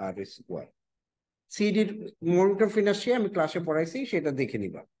R square. সিডির moment of inertia আমি ক্লাসে পড়াইছি, সেটা দেখে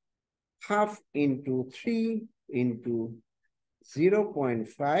নিবা। Half into 3 into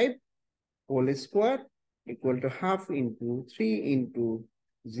 0.5 whole square equal to half into 3 into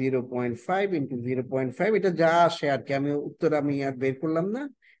 0.5 into 0.5। এটা যা আসে আর কি, আমি আর বের করলাম না।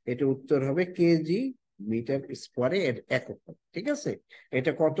 এটা উত্তর হবে কেজি মিটার স্কোয়ারে এর একক হবে, ঠিক আছে?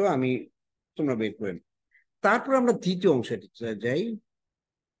 এটা কত আমি, তোমরা বের করে নাও। তারপর আমরা দ্বিতীয় অংশে যাই।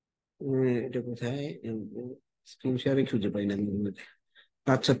 এটা কোথায়, স্ক্রিন শেয়ারে খুঁজে পাই না।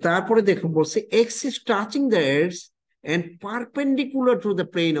 আচ্ছা, তারপরে দেখো বলছে x is touching the edge and perpendicular to the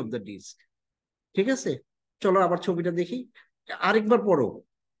plane of the disk. ঠিক আছে, চলো আবার ছবিটা দেখি, আরেকবার পড়ো।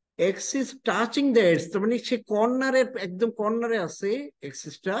 X is touching the edge, তার মানে সে কর্নারে, একদম কর্নারে আছে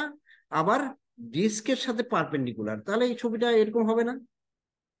এক্সিসটা, আবার ডিস্কের সাথে পারপেন্ডিকুলার। তাহলে এই ছবিটা এরকম হবে না?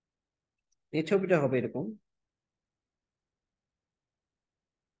 এই ছবিটা হবে এরকম,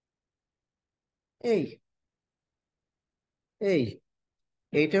 এই এই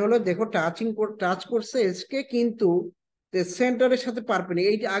এইটা হলো দেখো, টাচ করছে এসকে, কিন্তু সেন্টারের সাথে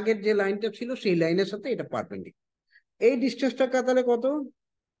পারপেন্ডিকুলার, এই যে আগের যে লাইনটা ছিল সেই লাইনের সাথে এটা পারপেন্ডিকুলার। এই ডিস্টেন্সটা তাহলে কত?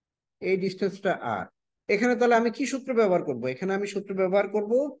 এই ডিস্টেন্সটা আর। এখানে তাহলে আমি কি সূত্র ব্যবহার করব? এখানে আমি সূত্র ব্যবহার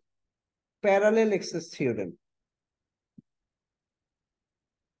করব parallel axis theorem.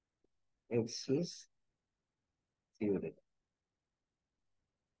 Axis theorem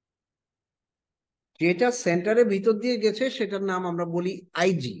যেটা সেন্টারের ভিতর দিয়ে গেছে সেটার নাম আমরা বলি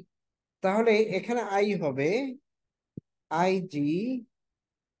আইজি। তাহলে এখানে আই হবে আইজি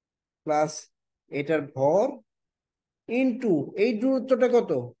প্লাস এটার ভর ইনটু এই দূরত্বটা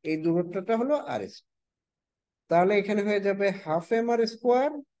কত, এই দূরত্বটা হলো আর এস। তাহলে এখানে হয়ে যাবে half M R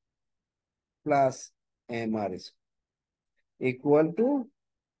square plus M R equal to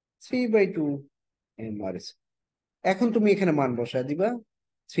 3/2 M R. এখন তুমি এখানে মান বসায় দিবা,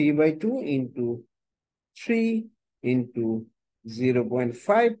 3/2 ইন্টু 3 ইন্টু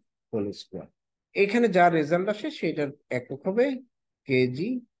 0.5 হোল স্কোয়ার। এখানে যা রেজাল্ট আসে সেটার একক হবে কেজি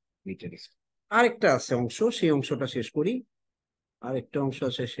মিটার স্কোয়ার। আরেকটা আছে অংশ, সেই অংশটা শেষ করি। আরেকটা অংশ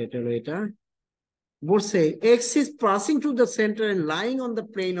আছে, সেটা হলো এটা। বলছে x is passing to the centre and lying on the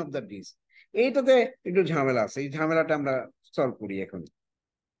plane of the disk. এইটাতে একটু ঝামেলা আছে, এই ঝামেলাটা আমরা সলভ করি এখন।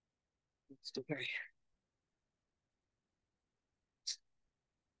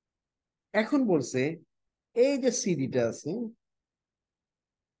 এখন বলছে এই যে সিডিটা আছে,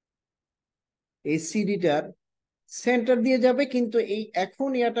 এই সিডিটার সেন্টার দিয়ে যাবে, কিন্তু এই এখন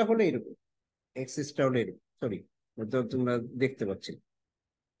ইয়াটা হলো এরকম, এক্সিসটা হলো এরকম, সরি, তো তোমরা দেখতে পাচ্ছি।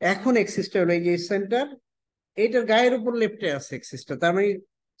 এখন এক্সিসটা হলো এই যে সেন্টার, এইটার গায়ের উপর লেফটে আছে এক্সিসটা, তার মানে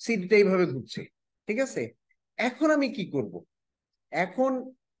সিডিটা এইভাবে ঘুরছে, ঠিক আছে? এখন আমি কি করব? এখন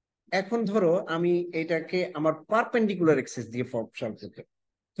এখন ধরো আমি এটাকে আমার পারপেন্ডিকুলার এক্সিস দিয়ে সলভ করতে,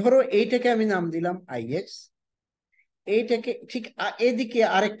 ধরো এইটাকে আমি নাম দিলাম আই এক্স। এইটাকে ঠিক এদিকে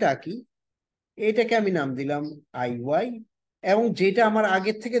আরেকটা আঁকি, এটাকে আমি নাম দিলাম আই ওয়াই। এবং যেটা আমার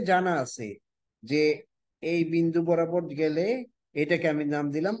আগের থেকে জানা আছে যে এই বিন্দু বরাবর গেলে এটাকে আমি নাম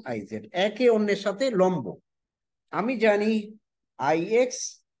দিলাম আই জেড, একে অন্যের সাথে লম্ব। আমি জানি I x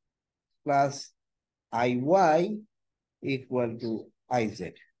plus I Y equal to I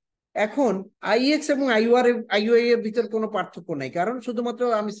Z. এখন আই এক্স এবং আই ওয়াই এর ভিতর কোনো পার্থক্য নাই, কারণ শুধুমাত্র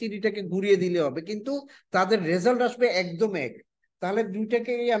আমি সিডিটাকে ঘুরিয়ে দিলে হবে, কিন্তু তাদের রেজাল্ট আসবে একদম এক। তাহলে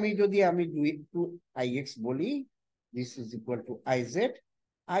দুইটাকে আমি যদি আমি আই এক্স বলি, this is equal to I Z.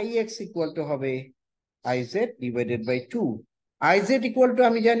 I x equal to হবে I Z divided by 2। I Z equal to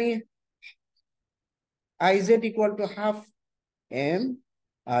আমি জানি I Z equal to half M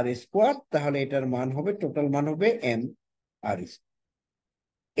R square, তাহলে এটার মান হবে, টোটাল মান হবে এম আর স্কোয়ার।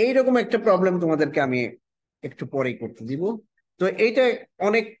 এইরকম একটা প্রবলেম তোমাদেরকে আমি একটু পরেই করতে দিব। তো এইটা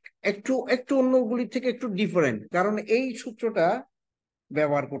অনেক একটু একটু অন্যগুলির থেকে একটু ডিফারেন্ট, কারণ এই সূত্রটা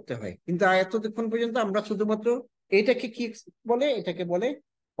ব্যবহার করতে হয়, কিন্তু এতক্ষণ পর্যন্ত আমরা শুধুমাত্র এটাকে কি বলে, এটাকে বলে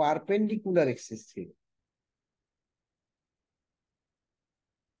perpendicular axis theorem.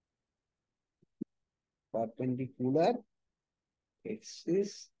 Perpendicular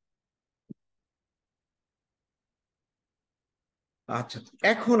axis. আচ্ছা,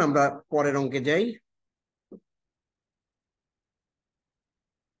 এখন আমরা পরের অঙ্কে যাই।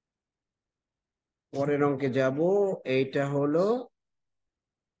 পরের অঙ্কে যাব। এইটা হলো,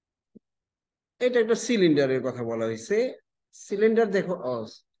 এটা একটা সিলিন্ডারের কথা বলা হয়েছে। সিলিন্ডার দেখো,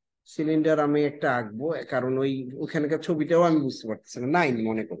 সিলিন্ডার আমি একটা আঁকবো, কারণ ওখানকার ছবিটাও আমি বুঝতে পারতেছি না, নাই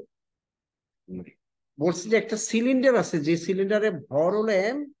মনে করো। বলছি যে একটা সিলিন্ডার আছে, যে সিলিন্ডারে ভর হলো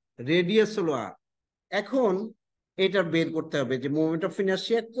এম, রেডিয়াস হলো আর। এখন এটা বের করতে হবে যে মোমেন্ট অফ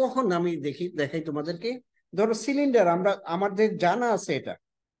ইনার্শিয়া কখন, আমি দেখাই তোমাদেরকে। ধরো সিলিন্ডার, আমাদের জানা আছে এটা,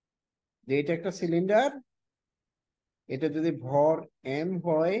 যে এটা একটা সিলিন্ডার, এটা যদি ভর এম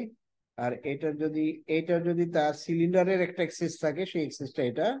হয়, আর এটা যদি তার সিলিন্ডারের একটা এক্সিস থাকে, সেই এক্সিসটা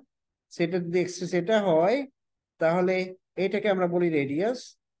এটা, সেটা যদি এক্সিস এটা হয়, তাহলে এটাকে আমরা বলি রেডিয়াস।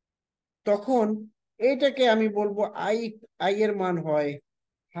 তখন এইটাকে আমি বলবো আই, আই এর মান হয়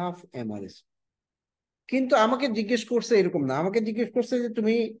হাফ এম আর স্কয়ার। কিন্তু আমাকে জিজ্ঞেস করছে এরকম না, আমাকে জিজ্ঞেস করছে যে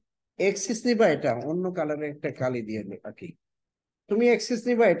তুমি এক্সিস নিবা, এটা অন্য কালারের একটা কালি দিয়ে আঁকি, তুমি এক্সিস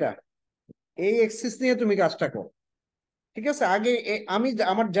নিবা এটা, এই এক্সিস নিয়ে তুমি কাজটা করো। ঠিক আছে, আগে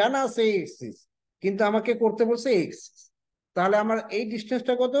আমার জানা আছে এই এক্সিস, কিন্তু আমাকে করতে বলছে এই এক্সিস। তাহলে আমার এই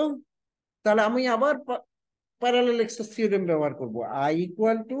ডিস্টেন্সটা কত? তাহলে আমি আবার প্যারালাল এক্সিস থিওরেম ব্যবহার করব, I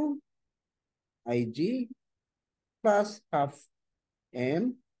equal to I G plus half M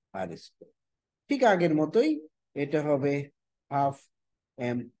R square. ঠিক আগের মতোই, এটা হবে হাফ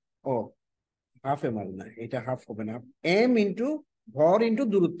এম, ও হাফ এম আর না, এটা হাফ হবে না, এম ইন্টু ভর ইন্টু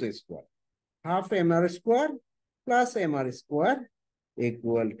দূরত্ব square, half M R square plus M R square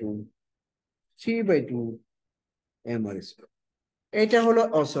equal to 3/2 M R square. এটা হলো,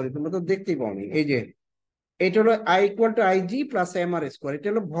 সরি তোমরা তো দেখতেই পাওনি, এই যে এটা হলো I equal to I G plus M R square, এটা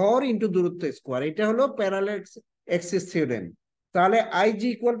হলো ভর ইন্টু দূরত্ব স্কোয়ার, এটা হলো প্যারালাল এক্সিস থিওরেম। তাহলে আই জি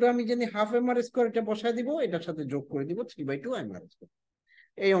ইকুয়াল টু, আমি জানি হাফ এম আর স্কোয়ার, এটা বসায় দিব, এটার সাথে যোগ করে দিব 3/2 এম আর স্কোয়ার।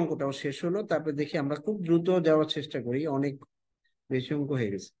 এই অঙ্কটাও শেষ হলো। তারপরে দেখি, আমরা খুব দ্রুত যাওয়ার চেষ্টা করি, অনেক বেশি অঙ্ক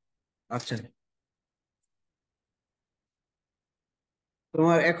হয়ে গেছে। আচ্ছা,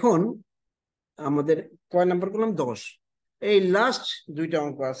 তোমার এখন আমাদের কয় নাম্বার করলাম, 10। এই লাস্ট দুইটা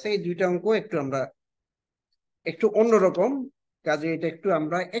অঙ্ক আছে, এই দুইটা অঙ্ক একটু আমরা একটু অন্যরকম, কাজে এটা একটু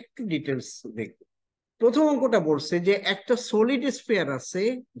আমরা একটু ডিটেলস দেখব। প্রথম অঙ্কটা বলছে যে একটা সলিড স্ফিয়ার আছে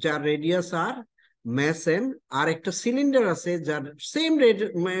যার রেডিয়াস আর ম্যাস এম, আর একটা সিলিন্ডার আছে যার সেম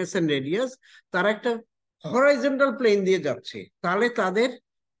ম্যাস এন্ড রেডিয়াস, তার একটা হরাইজন্টাল প্লেন দিয়ে যাচ্ছে, তাহলে তাদের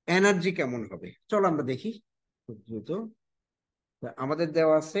এনার্জি কেমন হবে। চলো আমরা দেখি খুব দ্রুত। আমাদের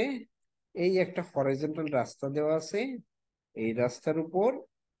দেওয়া আছে, এই একটা হরাইজন্টাল রাস্তা দেওয়া আছে, এই রাস্তার উপর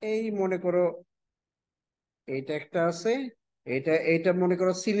এই মনে করো এইটা একটা আছে, এটা এইটা মনে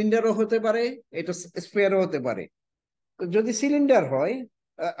করো সিলিন্ডারও হতে পারে, এটা স্ফিয়ারও হতে পারে। তো যদি সিলিন্ডার হয়,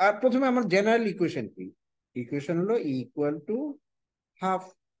 আর প্রথমে আমার জেনারেল ইকুয়েশন কি, ইকুয়েশন হলো equal to half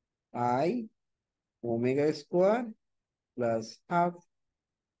I omega square plus half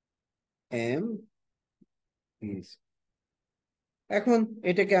M. এখন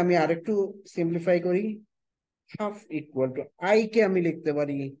এটাকে আমি আরেকটু সিম্পলিফাই করি, half equal to I K আমি লিখতে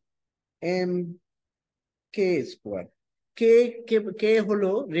পারি এম কে স্কোয়ার। কে কে কে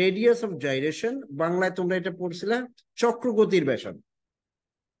হলো রেডিয়াস অফ জাইরেশন, বাংলায় তোমরা এটা পড়ছিলা চক্রগতির ব্যাসার্ধ।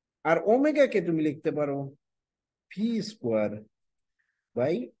 আর ওমেগা কে তুমি লিখতে পারো V square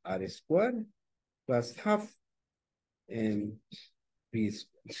by R square plus half M V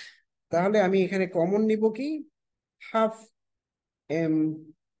square. তাহলে আমি এখানে কমন নিব কি, half M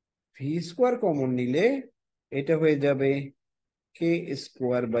V square common নিলে এটা হয়ে যাবে কে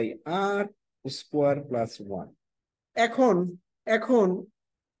square by R square plus 1। এখন এখন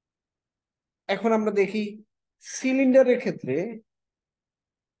এখন আমরা দেখি সিলিন্ডারের ক্ষেত্রে,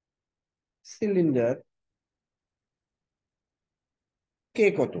 সিলিন্ডার কে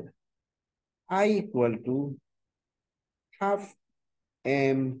কত, I equal to half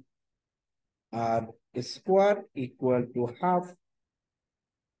M R square equal to half,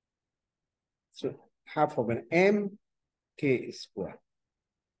 half হবে না এম কে স্কোয়ার।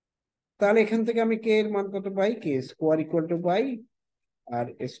 তাহলে এখান থেকে আমি কে এর মান কত পাই, কে square equal to pi R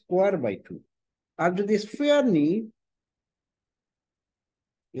square by 2। আর যদি স্ফিয়ার নিই,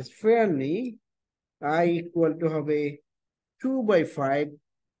 স্ফিয়ার নিই, I ইকুয়াল টু হবে 2/5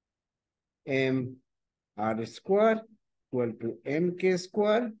 m r square equal to m k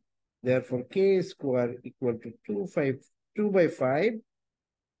square, therefore k square equal to 2/5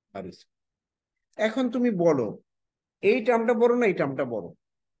 r square. এখন তুমি বলো এই টার্মটা বড় না এই টার্মটা বড়?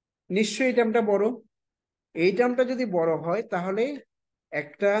 নিশ্চয়ই এই টার্মটা বড়। এই টার্মটা যদি বড় হয় তাহলে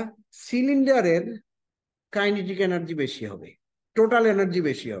একটা সিলিন্ডারের কাইনেটিক এনার্জি বেশি হবে, টোটাল এনার্জি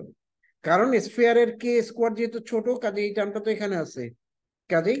বেশি হবে, কারণ স্ফিয়ারের কে স্কোয়ার যেহেতু ছোট, কাজে এই টার্মটা তো এখানে আছে,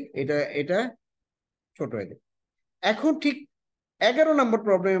 কাজেই এটা এটা ছোট হয়ে যাবে। এখন ঠিক 11 নম্বর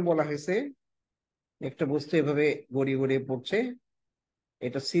প্রবলেমে বলা হয়েছে একটা বস্তু এভাবে গড়িয়ে গড়িয়ে পড়ছে,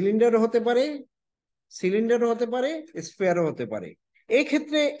 এটা সিলিন্ডারও হতে পারে, স্ফিয়ারও হতে পারে। এই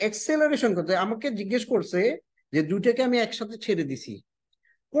ক্ষেত্রে এক্সেলারেশন করতে আমাকে জিজ্ঞেস করছে যে দুইটাকে আমি একসাথে ছেড়ে দিছি,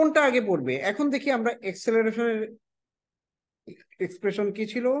 কোনটা আগে পড়বে? এখন দেখি আমরা এক্সেলারেশনের এক্সপ্রেশন কি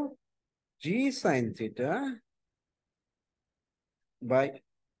ছিল, জি sine theta by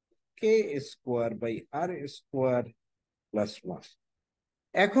K square by R square plus 1।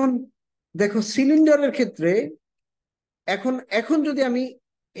 এখন দেখো সিলিন্ডারের ক্ষেত্রে এখন এখন যদি আমি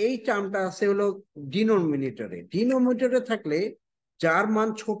এই টার্মটা আছে হলো ডিনোমিনেটরে থাকলে যার মান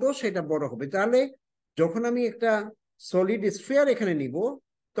ছোট সেটা বড় হবে, তাহলে যখন আমি একটা সলিড স্ফিয়ার এখানে নিব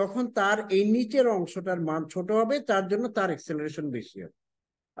তখন তার এই নিচের অংশটার মান ছোট হবে, তার জন্য তার এক্সেলারেশন বেশি হবে।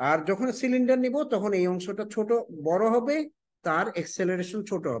 আর যখন সিলিন্ডার নিব তখন এই অংশটা বড় হবে, তার এক্সেলারেশন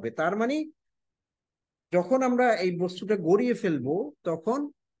ছোট হবে। তার মানে যখন আমরা এই বস্তুটা গড়িয়ে ফেলবো তখন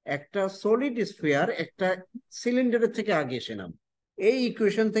একটা সলিড স্ফিয়ার একটা সিলিন্ডারের থেকে আগে এসে নাম, এই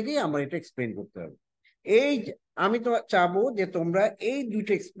ইকুয়েশন থেকেই আমরা এটা এক্সপ্লেন করতে হবে। এই আমি তো চাবো যে তোমরা এই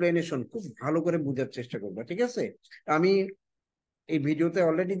দুইটা এক্সপ্লেনেশন খুব ভালো করে বোঝার চেষ্টা করবে, ঠিক আছে? আমি এই ভিডিওতে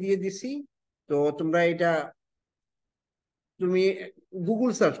অলরেডি দিয়ে দিছি, তো তোমরা এটা তুমি গুগল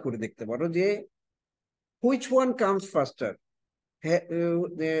সার্চ করে দেখতে পারো যে which one comes ফাস্টার,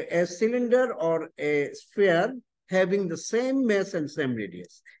 a cylinder or a sphere having the same mass and same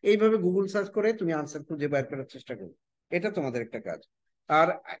radius। এইভাবে গুগল সার্চ করে তুমি আনসার খুঁজে বের করার চেষ্টা করো, এটা তোমাদের একটা কাজ। আর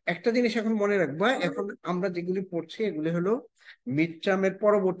একটা জিনিস এখন মনে রাখবা, এখন আমরা যেগুলি পড়ছি এগুলি হলো মিড টার্মের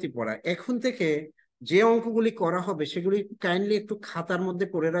পরবর্তী পড়া। এখন থেকে যে অঙ্কগুলি করা হবে সেগুলি কাইন্ডলি একটু খাতার মধ্যে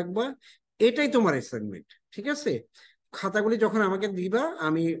করে রাখবা, এটাই তোমার অ্যাসাইনমেন্ট, ঠিক আছে? খাতাগুলি যখন আমাকে দিবা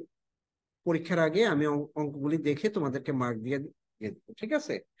আমি পরীক্ষার আগে আমি অঙ্কগুলি দেখে তোমাদেরকে মার্ক দিয়ে দেবো, ঠিক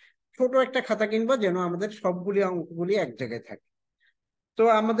আছে? ছোট একটা খাতা কিনবা যেন আমাদের সবগুলি অঙ্কগুলি এক জায়গায় থাকে। তো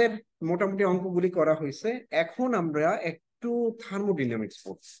আমাদের মোটামুটি অঙ্কগুলি করা হয়েছে, এখন আমরা একটু থার্মোডিনামিক্স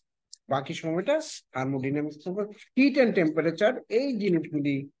পড়ছি, বাকি সময়টা থার্মোডিনামিক্স পড়বো, হিট এন্ড টেম্পারেচার এই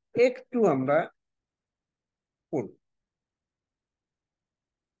জিনিসগুলি একটু আমরা পড়বো।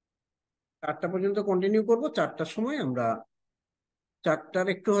 4টা পর্যন্ত কন্টিনিউ করবো, 4টার সময় আমরা 4টার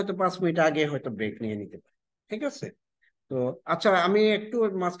একটু হয়তো 5 মিনিট আগে হয়তো ব্রেক নিয়ে নিতে পারি, ঠিক আছে? তো আচ্ছা, আমি একটু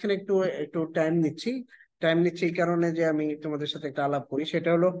মাঝখানে একটু একটু টাইম নিচ্ছি এই কারণে যে আমি তোমাদের সাথে একটা আলাপ করি, সেটা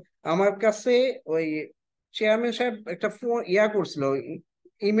হলো আমার কাছে ওই চেয়ারম্যান সাহেব একটা ফোন করছিল,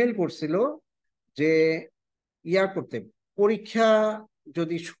 ইমেল করছিল যে করতে পরীক্ষা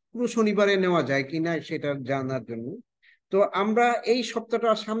যদি শুক্র শনিবারে নেওয়া যায় কিনা সেটা জানার জন্য। তো আমরা এই সপ্তাহটা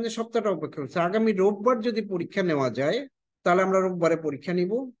সামনের সপ্তাহটা অপেক্ষা করছি, আগামী রোববার যদি পরীক্ষা নেওয়া যায় তাহলে আমরা রোববারে পরীক্ষা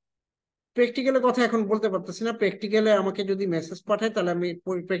নিব। প্র্যাকটিক্যালের কথা এখন বলতে পারতেছি না, প্র্যাকটিক্যালে আমাকে যদি মেসেজ পাঠায় তাহলে আমি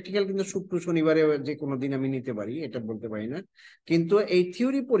প্র্যাকটিক্যাল কিন্তু শুক্র শনিবারে যে কোনো দিন আমি নিতে পারি, এটা বলতে পারি না। কিন্তু এই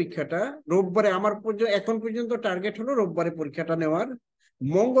থিওরি পরীক্ষাটা রোববারে আমার এখন পর্যন্ত টার্গেট হলো রোববারে পরীক্ষাটা নেওয়ার।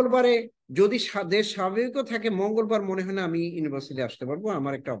 মঙ্গলবারে যদি দেশ স্বাভাবিকও থাকে, মঙ্গলবার মনে হয় না আমি ইউনিভার্সিটি আসতে পারবো,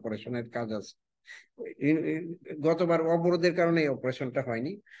 আমার একটা অপারেশনের কাজ আছে, গতবার অবরোধের কারণে এই অপারেশনটা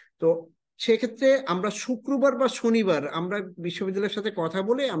হয়নি। তো সেক্ষেত্রে আমরা শুক্রবার বা শনিবার আমরা বিশ্ববিদ্যালয়ের সাথে কথা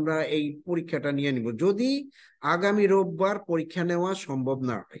বলে আমরা এই পরীক্ষাটা নিয়ে নিব, যদি আগামী রোববার পরীক্ষা নেওয়া সম্ভব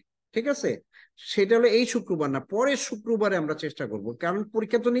না হয়, ঠিক আছে? সেটা হলো এই শুক্রবার না, পরের শুক্রবারে আমরা চেষ্টা করব, কারণ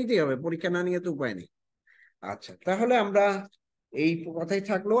পরীক্ষা তো নিতেই হবে, পরীক্ষা না নিয়ে তো উপায় নেই। আচ্ছা, তাহলে আমরা এই কথাই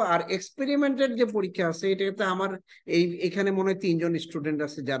থাকলো। আর এক্সপেরিমেন্টের যে পরীক্ষা আছে এটাতে আমার এখানে মনে হয় 3জন স্টুডেন্ট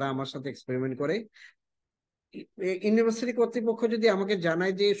আছে যারা আমার সাথে এক্সপেরিমেন্ট করে। ইউনিভার্সিটি কর্তৃপক্ষ যদি আমাকে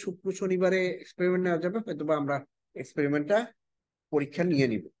জানায় যে শুক্র শনিবারে এক্সপেরিমেন্ট নেওয়া যাবে, হয়তো বা আমরা এক্সপেরিমেন্টটা পরীক্ষা নিয়ে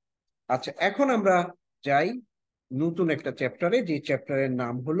নিব। আচ্ছা, এখন আমরা যাই নতুন একটা চ্যাপ্টারে, যে চ্যাপ্টারের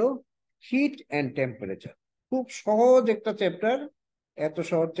নাম হলো হিট অ্যান্ড টেম্পারেচার। খুব সহজ একটা চ্যাপ্টার, এত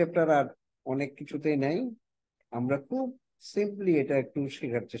সহজ চ্যাপ্টার আর অনেক কিছুতেই নাই। আমরা খুব সিম্পলি এটা একটু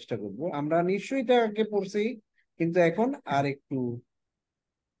শেখার চেষ্টা করব। আমরা নিশ্চয়ই এটা আগে পড়ছি, কিন্তু এখন আর একটু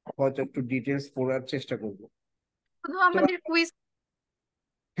হয়তো একটু ডিটেলস পড়ার চেষ্টা করব। শুধু তো আমাদের কুইজ।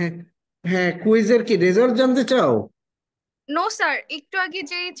 হ্যাঁ, হ্যাঁ, কুইজের কি রেজাল্ট জানতে চাও? নো স্যার, একটু আগে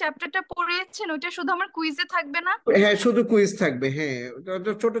যে চ্যাপ্টারটা পড়িয়েছেন ওইটা শুধু আমার কুইজে থাকবে না? হ্যাঁ, শুধু কুইজ থাকবে, হ্যাঁ।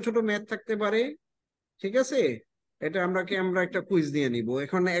 ওটা ছোট ছোট ম্যাথ থাকতে পারে, ঠিক আছে। এটা আমরা একটা কুইজ দিয়ে নিব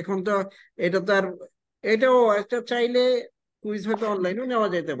এখন। এখন তো এটা তো আর, এটাও একটা চাইলে কুইজ হয়তো অনলাইনেও নেওয়া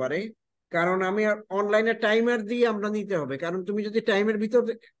যেতে পারে। কারণ আমি অনলাইনে টাইমার দিয়ে আমরা নিতে হবে, কারণ তুমি যদি টাইমের ভিতর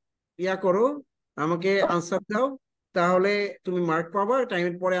ইয়া করো, আমাকে আনসার দাও, তাহলে তুমি মার্ক পাবা,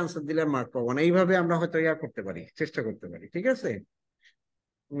 টাইমের পরে আনসার দিলে মার্ক পাবো না। এইভাবে আমরা হয়তো ইয়া করতে পারি, চেষ্টা করতে পারি, ঠিক আছে।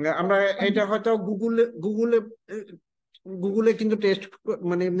 আমরা এটা হয়তো গুগলে গুগলে গুগলে কিন্তু টেস্ট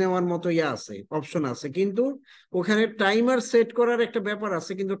মানে নেওয়ার মতো ইয়া আছে, অপশন আছে, কিন্তু ওখানে টাইমার সেট করার একটা ব্যাপার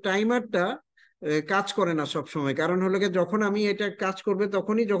আছে, কিন্তু টাইমারটা কাজ করে না সব সময়। কারণ হলো গিয়ে যখন আমি এটা কাজ করবে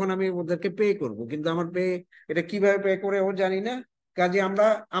তখনই যখন আমি ওদেরকে পে করব, কিন্তু আমার পে, এটা কিভাবে পে করে ও জানি না। কাজে আমরা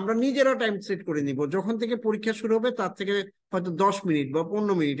আমরা নিজেরা টাইম সেট করে নিব, যখন থেকে পরীক্ষা শুরু হবে তার থেকে হয়তো 10 মিনিট বা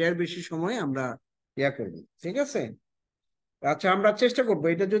 15 মিনিট এর বেশি সময় আমরা ইয়া করবো, ঠিক আছে। আচ্ছা, আমরা চেষ্টা করবো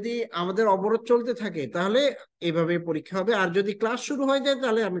এটা যদি আমাদের অবরোধ চলতে থাকে তাহলে এইভাবে পরীক্ষা হবে, আর যদি ক্লাস শুরু হয়ে যায়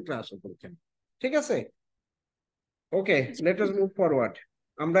তাহলে আমি ক্লাসও পরীক্ষা নেব। ঠিক আছে। ওকে, লেট আস মুভ ফরওয়ার্ড।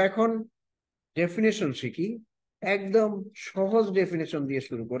 আমরা এখন ডেফিনেশন শিখি। একদম সহজ ডেফিনেশন দিয়ে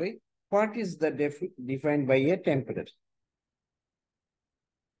শুরু করে, what is the defined by A temperature.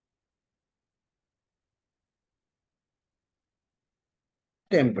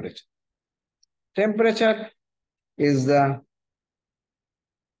 Temperature temperature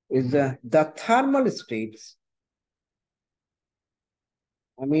is the thermal states।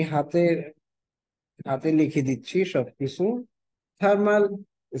 আমি হাতে হাতে লিখে দিচ্ছি সবকিছু। Thermal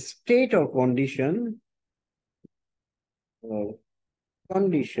state or condition, or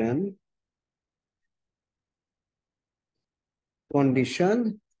condition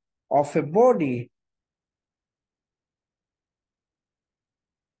of a body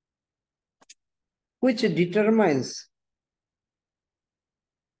which determines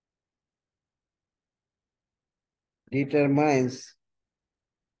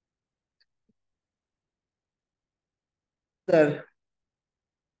the,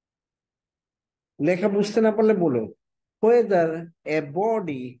 লেখা বুঝতে না পারলে বলো, whether a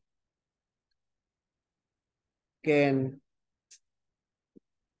body can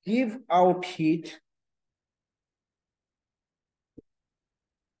give out heat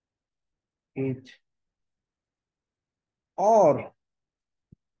or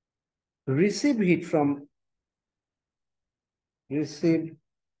receive heat from receive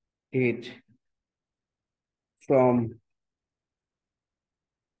heat from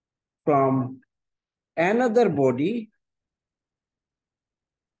from another body,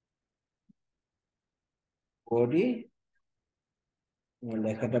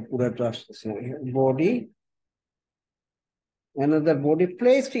 লেখাটা পুরাটা আসতেছে, body, another body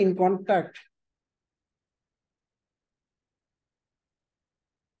placed in contact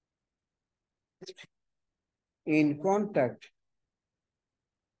in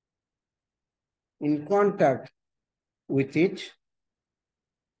contact with it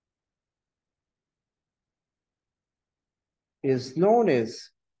is known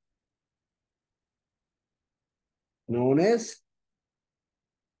as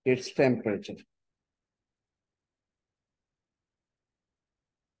its temperature।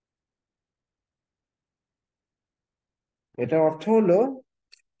 এটা অর্থ হলো,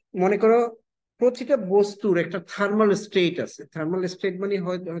 মনে করো প্রতিটা বস্তুর একটা থার্মাল স্টেট আছে। থার্মাল স্টেট মানে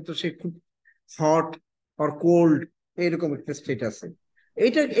হয়তো হয়তো সে খুব হট অর কোল্ড, এরকম একটা স্টেট আছে।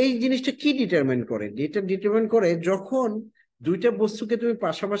 এই জিনিসটা কি ডিটারমাইন করে? যেটা ডিটারমাইন করে যখন দুইটা বস্তুকে তুমি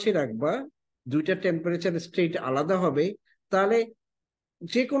পাশাপাশি রাখবা, দুইটা টেম্পারেচার স্টেট আলাদা হবে, তাহলে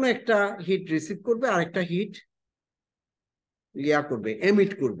যে কোনো একটা হিট রিসিভ করবে আর একটা হিট ইয়া করবে,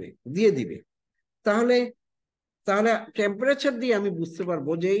 এমিট করবে, দিয়ে দিবে। তাহলে তাহলে টেম্পারেচার দিয়ে আমি বুঝতে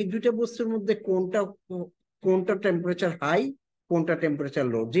পারবো যে এই দুইটা বস্তুর মধ্যে কোনটা কোনটা টেম্পারেচার হাই, কোনটা টেম্পারেচার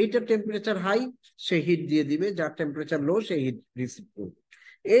লো। যেটা টেম্পারেচার হাই সে হিট দিয়ে দিবে, যার টেম্পারেচার লো সে হিট রিসিভ করবে।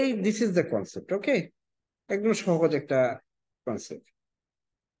 This is the concept. ওকে, একদম সহজ একটা কনসেপ্ট।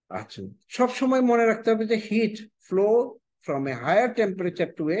 আচ্ছা, সব সময় মনে রাখতে হবে যে hit flow from a higher temperature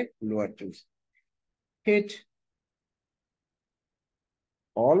two A lower temperature. Hit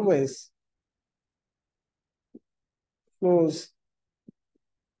always flows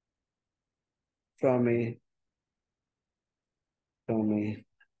from a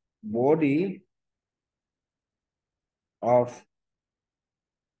body of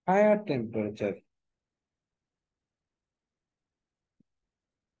higher temperature,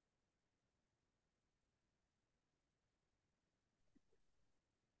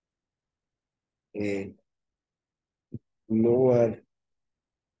 a lower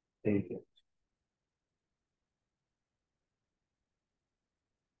temperature।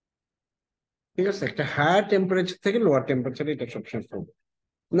 ঠিক আছে, একটা হায়ার টেম্পারেচার থেকে লোয়ার টেম্পারেচার এটা সবসময় পড়বে।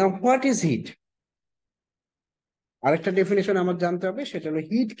 না, হোয়াট ইজ হিট? আরেকটা ডেফিনেশন আমার জানতে হবে, সেটা হলো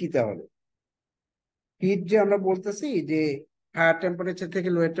হিট কি তাহলে। হিট যে আমরা বলতেছি যে হায়ার টেম্পারেচার থেকে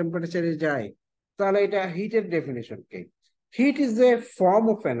লোয়ার টেম্পারেচারে যায়, তাহলে এটা হিটের ডেফিনেশন কি? Hit is a form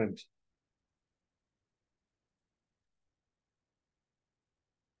of energy,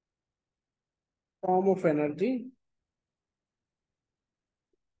 form of energy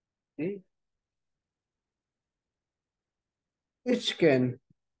which can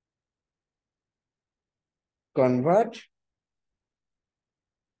convert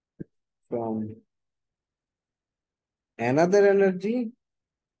from another energy,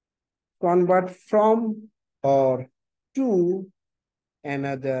 convert from or to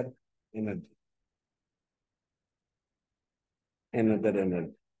another energy, another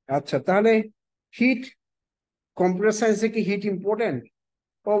energy. আচ্ছা, তাহলে হিট, কম্পিউটার সায়েন্সে কি হিট ইম্পর্টেন্ট?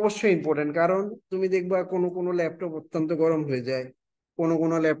 অবশ্যই ইম্পর্টেন্ট, কারণ তুমি দেখবা কোনো কোনো ল্যাপটপ অত্যন্ত গরম হয়ে যায়, কোনো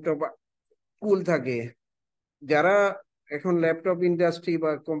কোনো ল্যাপটপ কুল থাকে। যারা এখন ল্যাপটপ ইন্ডাস্ট্রি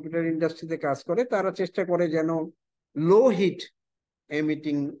বা কম্পিউটার ইন্ডাস্ট্রিতে কাজ করে, তারা চেষ্টা করে যেন লো হিট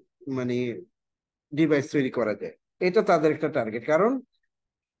এমিটিং মানে ডিভাইস তৈরি করা যায়। এটা তাদের একটা টার্গেট, কারণ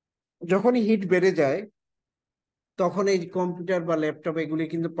যখনই হিট বেড়ে যায় তখন এই কম্পিউটার বা ল্যাপটপ এগুলি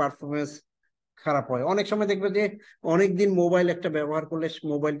কিন্তু পারফরমেন্স খারাপ হয়। অনেক সময় দেখবে যে অনেকদিন মোবাইল একটা ব্যবহার করলে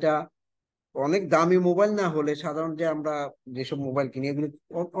মোবাইলটা, অনেক দামি মোবাইল না হলে সাধারণ যে আমরা যেসব মোবাইল কিনি এগুলি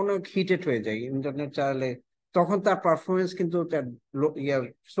অনেক হিটেড হয়ে যায় ইন্টারনেট চালালে, তখন তার পারফরমেন্স কিন্তু তার ইয়ার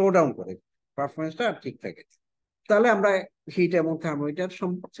স্লো ডাউন করে, পারফরমেন্সটা আর ঠিক থাকে। তাহলে আমরা হিট এবং থার্মোমিটার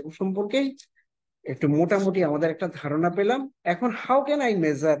সম্পর্কে একটু মোটামুটি আমাদের একটা ধারণা পেলাম। এখন how can I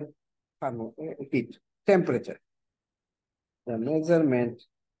measure thermo hit temperature? The measurement,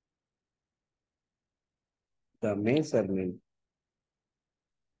 the measurement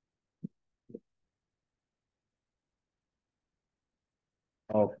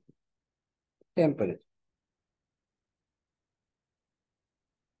of temperature.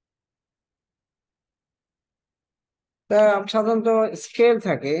 তা সাধারণত স্কেল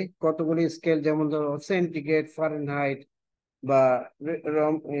থাকে, কতগুলি স্কেল, যেমন ধরো সেন্টিগ্রেড, ফারেনহাইট বা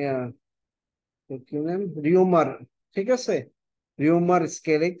কি নাম, রিউমার। ঠিক আছে, রিউমার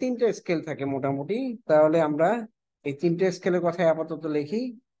স্কেল, এই তিনটে স্কেল থাকে মোটামুটি। তাহলে আমরা এই তিনটে স্কেলের কথা আপাতত লিখি।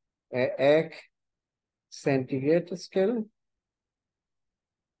 এক, সেন্টিগ্রেড স্কেল।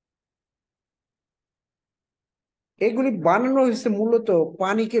 এগুলি বানানো হয়েছে মূলত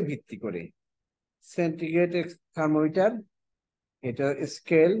পানিকে ভিত্তি করে। সেন্টিগ্রেড থার্মোমিটার, এটা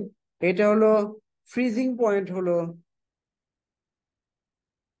স্কেল, এটা হলো ফ্রিজিং পয়েন্ট, হলো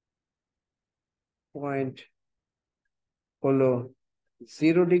পয়েন্ট হলো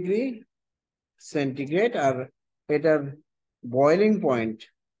 0 ডিগ্রি সেন্টিগ্রেড। আর এটার বয়লিং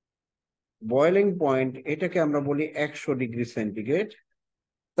পয়েন্ট, এটাকে আমরা বলি 100 ডিগ্রি সেন্টিগ্রেড।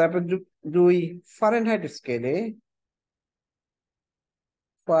 তারপর দুই, ফারেনহাইট স্কেলে,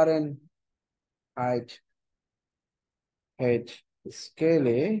 ফারেনহাইট হেড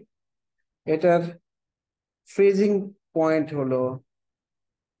স্কেলে এটার ফ্রিজিং পয়েন্ট হলো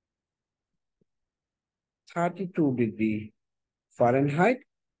 32 ডিগ্রি ফারেনহাইট,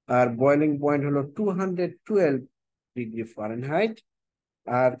 আর বয়লিং পয়েন্ট হলো 212 ডিগ্রি ফারেনহাইট।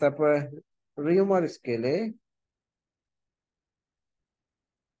 আর তারপর রিউমার স্কেলে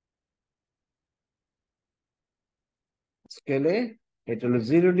এটা হলো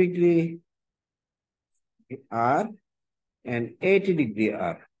 0 ডিগ্রি আর এন্ড 80 ডিগ্রি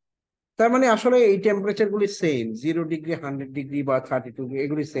আর। তার মানে আসলে এই টেম্পারেচার গুলি সেম, 0 ডিগ্রি, 100 ডিগ্রি বা 32,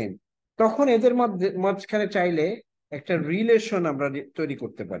 এগুলি সেম। তখন এদের মধ্যে মাঝখানে চাইলে একটা রিলেশন আমরা তৈরি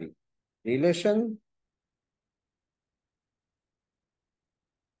করতে পারি। Relation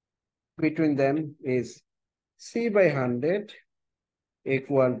between them is C/100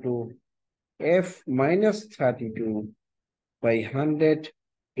 equal to F-32/100,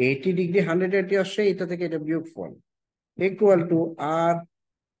 80 degree, 180 আসছে, এটা থেকে এটা বিয়োগফল, equal to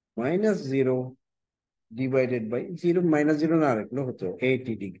R-0 divided by 0, -0 না রাখলে হতো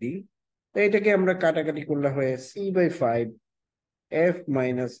 80 ডিগ্রি। তো এটাকে আমরা কাটাকাটি করলে হয় C/5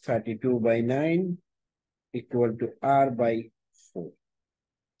 F-32/9 equal to R/4.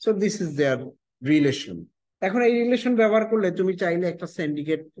 So this is their relation. এখন এই রিলেশন ব্যবহার করলে তুমি চাইলে একটা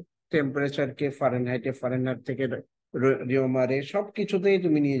সিন্ডিকেট টেম্পারেচারকে ফারেনহাইট থেকে রিওমারে সবকিছুতেই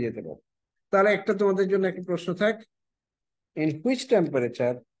তুমি নিয়ে যেতে পারো। তাহলে একটা তোমাদের জন্য একটা প্রশ্ন থাক, in which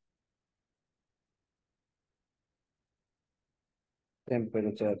temperature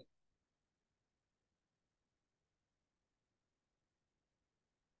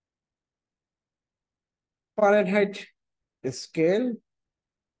Fahrenheit scale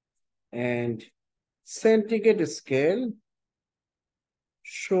and centigrade scale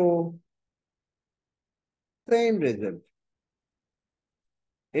show same result.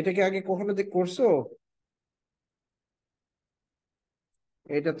 এটা কি আগে কখনো করছো?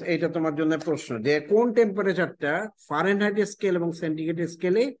 এটা তোমার জন্য প্রশ্ন যে কোন টেম্পারেচারটা ফারেনহাইট স্কেল এবং সেন্টিগ্রেড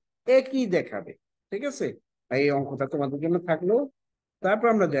স্কেলে একই দেখাবে। ঠিক আছে, এই অঙ্কটা তোমাদের জন্য থাকলো। তারপর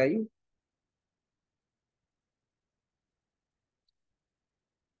আমরা যাই,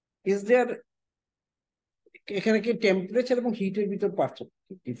 ইজ দেয়ার, এখানে কি টেম্পারেচার এবং হিটের ভিতর পার্থক্য,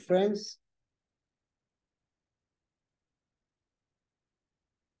 difference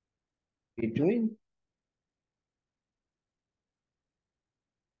between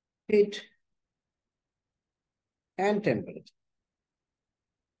hit and temperature?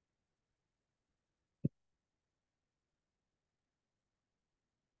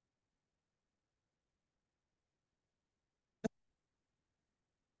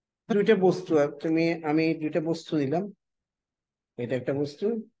 দুইটা বস্তু আমি দুইটা বস্তু নিলাম, এটা একটা বস্তু,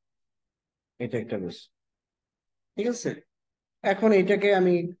 এটা একটা বস্তু। ঠিক আছে, এখন এটাকে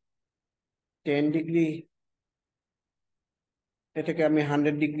আমি 10 ডিগ্রি, এটাকে আমি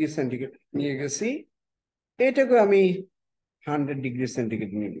 100 ডিগ্রি সেন্টিগ্রেড নিয়ে গেছি, এটাকে আমি 100 ডিগ্রি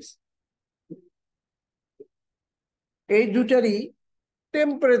সেন্টিগ্রেড নিয়ে গেছি। এই দুটারই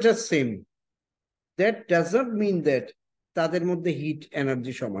temperature same, that does not mean that তাদের মধ্যে হিট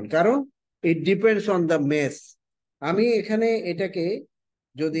এনার্জি সমান, কারণ it depends on the mace. আমি এখানে এটাকে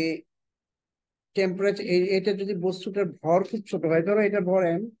যদি টেম্পারেচার, এটা যদি বস্তুটার ভর খুব ছোট হয়, ধরো এটা ভর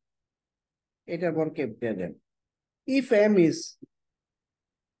এম, এটা ভর capital M, if M is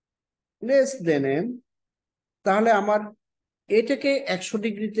less than M, তাহলে আমার এটাকে 100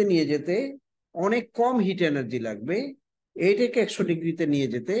 ডিগ্রিতে নিয়ে যেতে অনেক কম হিট এনার্জি লাগবে, এইটাকে 100 ডিগ্রিতে নিয়ে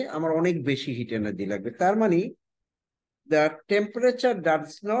যেতে আমার অনেক বেশি হিট এনার্জি লাগবে। তার মানে the temperature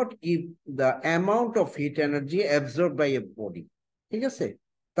does not give the amount of heat energy absorbed by a body. ঠিক আছে,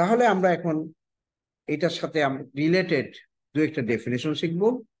 তাহলে আমরা এখন এটার সাথে রিলেটেড দু একটা ডেফিনেশন শিখবো।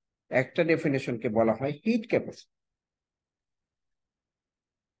 একটা ডেফিনেশনকে বলা হয় hit capacity.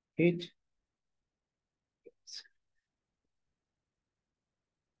 Hit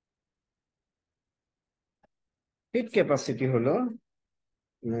hit capacity হলো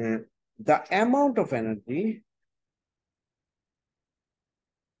the amount of energy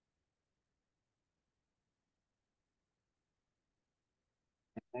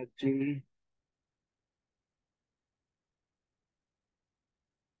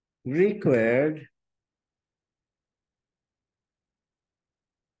required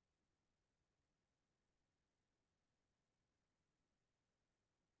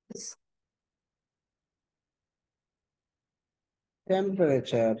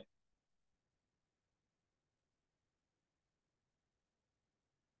temperature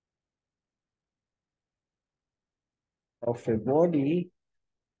of a body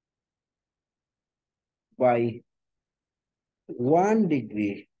by 1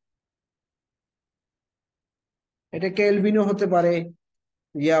 degree, এটা কেলভিনও হতে পারে,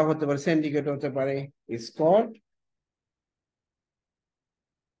 ইয়া হতে পারে, সেন্টিগ্রেড হতে পারে, is called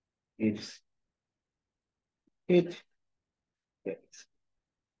its heat capacity.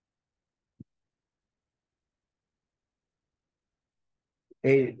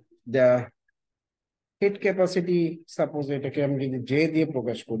 এই the heat capacity, সাপোজ এটাকে আমি যদি জে দিয়ে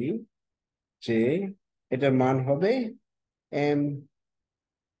প্রকাশ করি, যে এটার মান হবে এম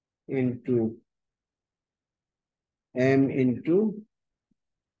ইন্টু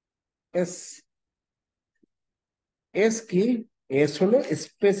এস। এস কি? এস হলো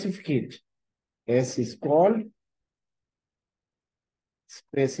specific hit, S is called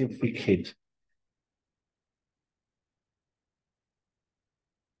specific hit.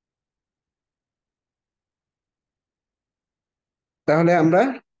 তাহলে আমরা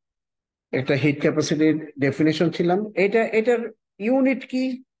একটা হিট ক্যাপাসিটির ডেফিনেশন ছিলাম, এটার ইউনিট কি?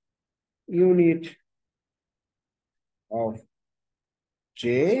 Unit of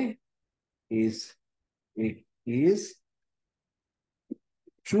J is is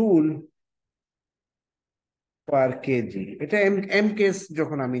joule per KG. এটা এম কেস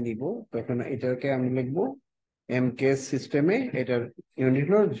যখন আমি নিব তখন এটাকে আমি লিখবো এম কেস সিস্টেমে, এটার ইউনিট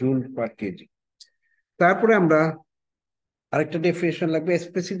হলো জুল পার কেজি। তারপরে আমরা আরেকটা ডেফিনেশন লাগবে,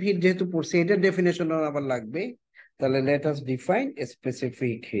 স্পেসিফিক হিট যেহেতু পড়ছি এটার ডেফিনেশন আবার লাগবে, তাহলে let us define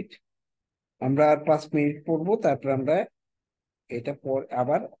specific hit. আমরা আর 5 মিনিট পড়বো, তারপর আমরা এটা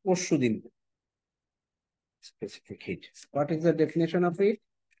আবার পরশু দিন। Specific hit, what is the definition of it?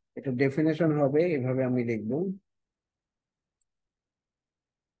 এটা ডেফিনেশন হবে এভাবে, আমি লিখবো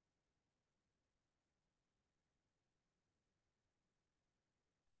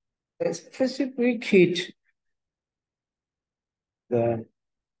Specific heat, the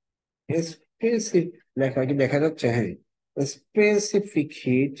specific, লেখা কি দেখা যাচ্ছে? হ্যাঁ, specific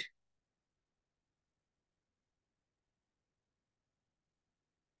heat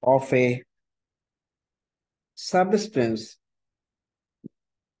of a substance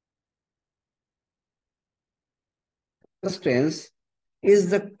substance is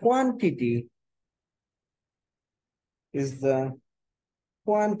the quantity is the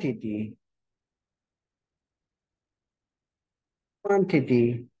quantity quantity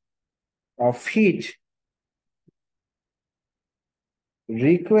of heat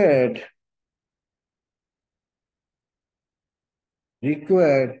required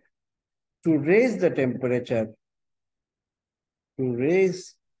required to raise the temperature to raise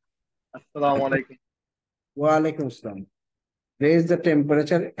আসসালামু আলাইকুম। ওয়ালাইকুম আসসালাম, raise the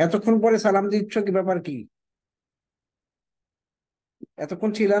temperature। এতক্ষণ পরে সালাম দিচ্ছ, কি ব্যাপার? কি এতক্ষণ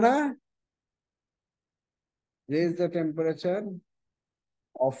ছিল না? raise the temperature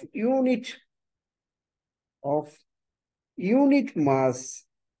of of unit mass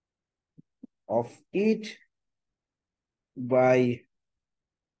of heat by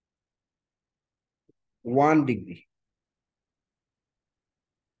 1 degree।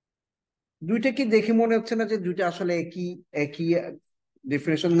 দুইটা কি দেখে মনে হচ্ছে না যে দুইটা আসলে একই একই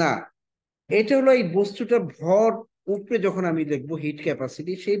ডেফিনেশন? না, এটা হলো এই বস্তুটার ভর। উপরে যখন আমি লিখবো হিট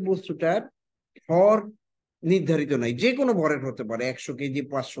ক্যাপাসিটি, সেই বস্তুটার ভর নির্ধারিত নাই, যে কোনো ভরের হতে পারে, 100 কেজি,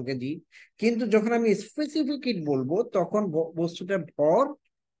 500 কেজি। কিন্তু যখন আমি স্পেসিফিক হিট বলবো, তখন বস্তুটার ভর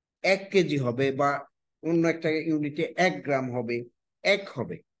 1 কেজি হবে, বা অন্য একটা ইউনিটে 1 গ্রাম হবে, এক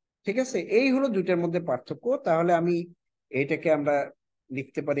হবে। ঠিক আছে, এই হলো দুইটার মধ্যে পার্থক্য। তাহলে আমি এটাকে আমরা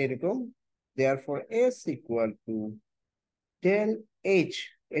লিখতে পারি এরকম, therefore S equal to del H,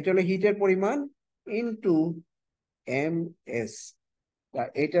 এটা হলো হিটের পরিমাণ, ইনটু এম এস।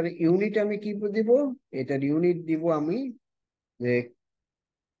 এটার ইউনিট আমি কি দিব? এটার ইউনিট দিব আমি যে,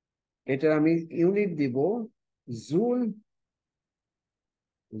 এটার আমি ইউনিট দিব জুল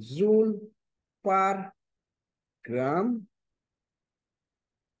জুল পার গ্রাম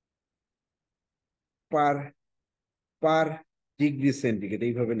পার পার ডিগ্রি সেন্টিগ্রেড,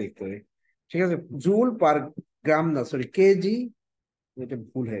 এইভাবে লিখতে হবে। ঠিক আছে, জুল পার গ্রাম না, সরি, কেজি, এটা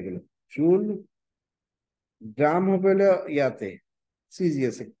ভুল হয়ে গেল। জুল, গ্রাম হবে হলো ইয়াতে,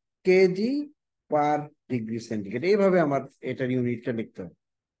 সিজিএস এ, কেজি পার ডিগ্রি সেন্টিগ্রেড, এইভাবে আমার এটার ইউনিটটা লিখতে হবে।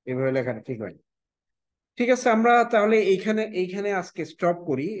 এইভাবে লেখাটা ঠিক হয়। ঠিক আছে, আমরা তাহলে এইখানে এইখানে আজকে স্টপ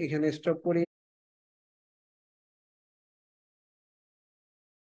করি, এখানে স্টপ করি।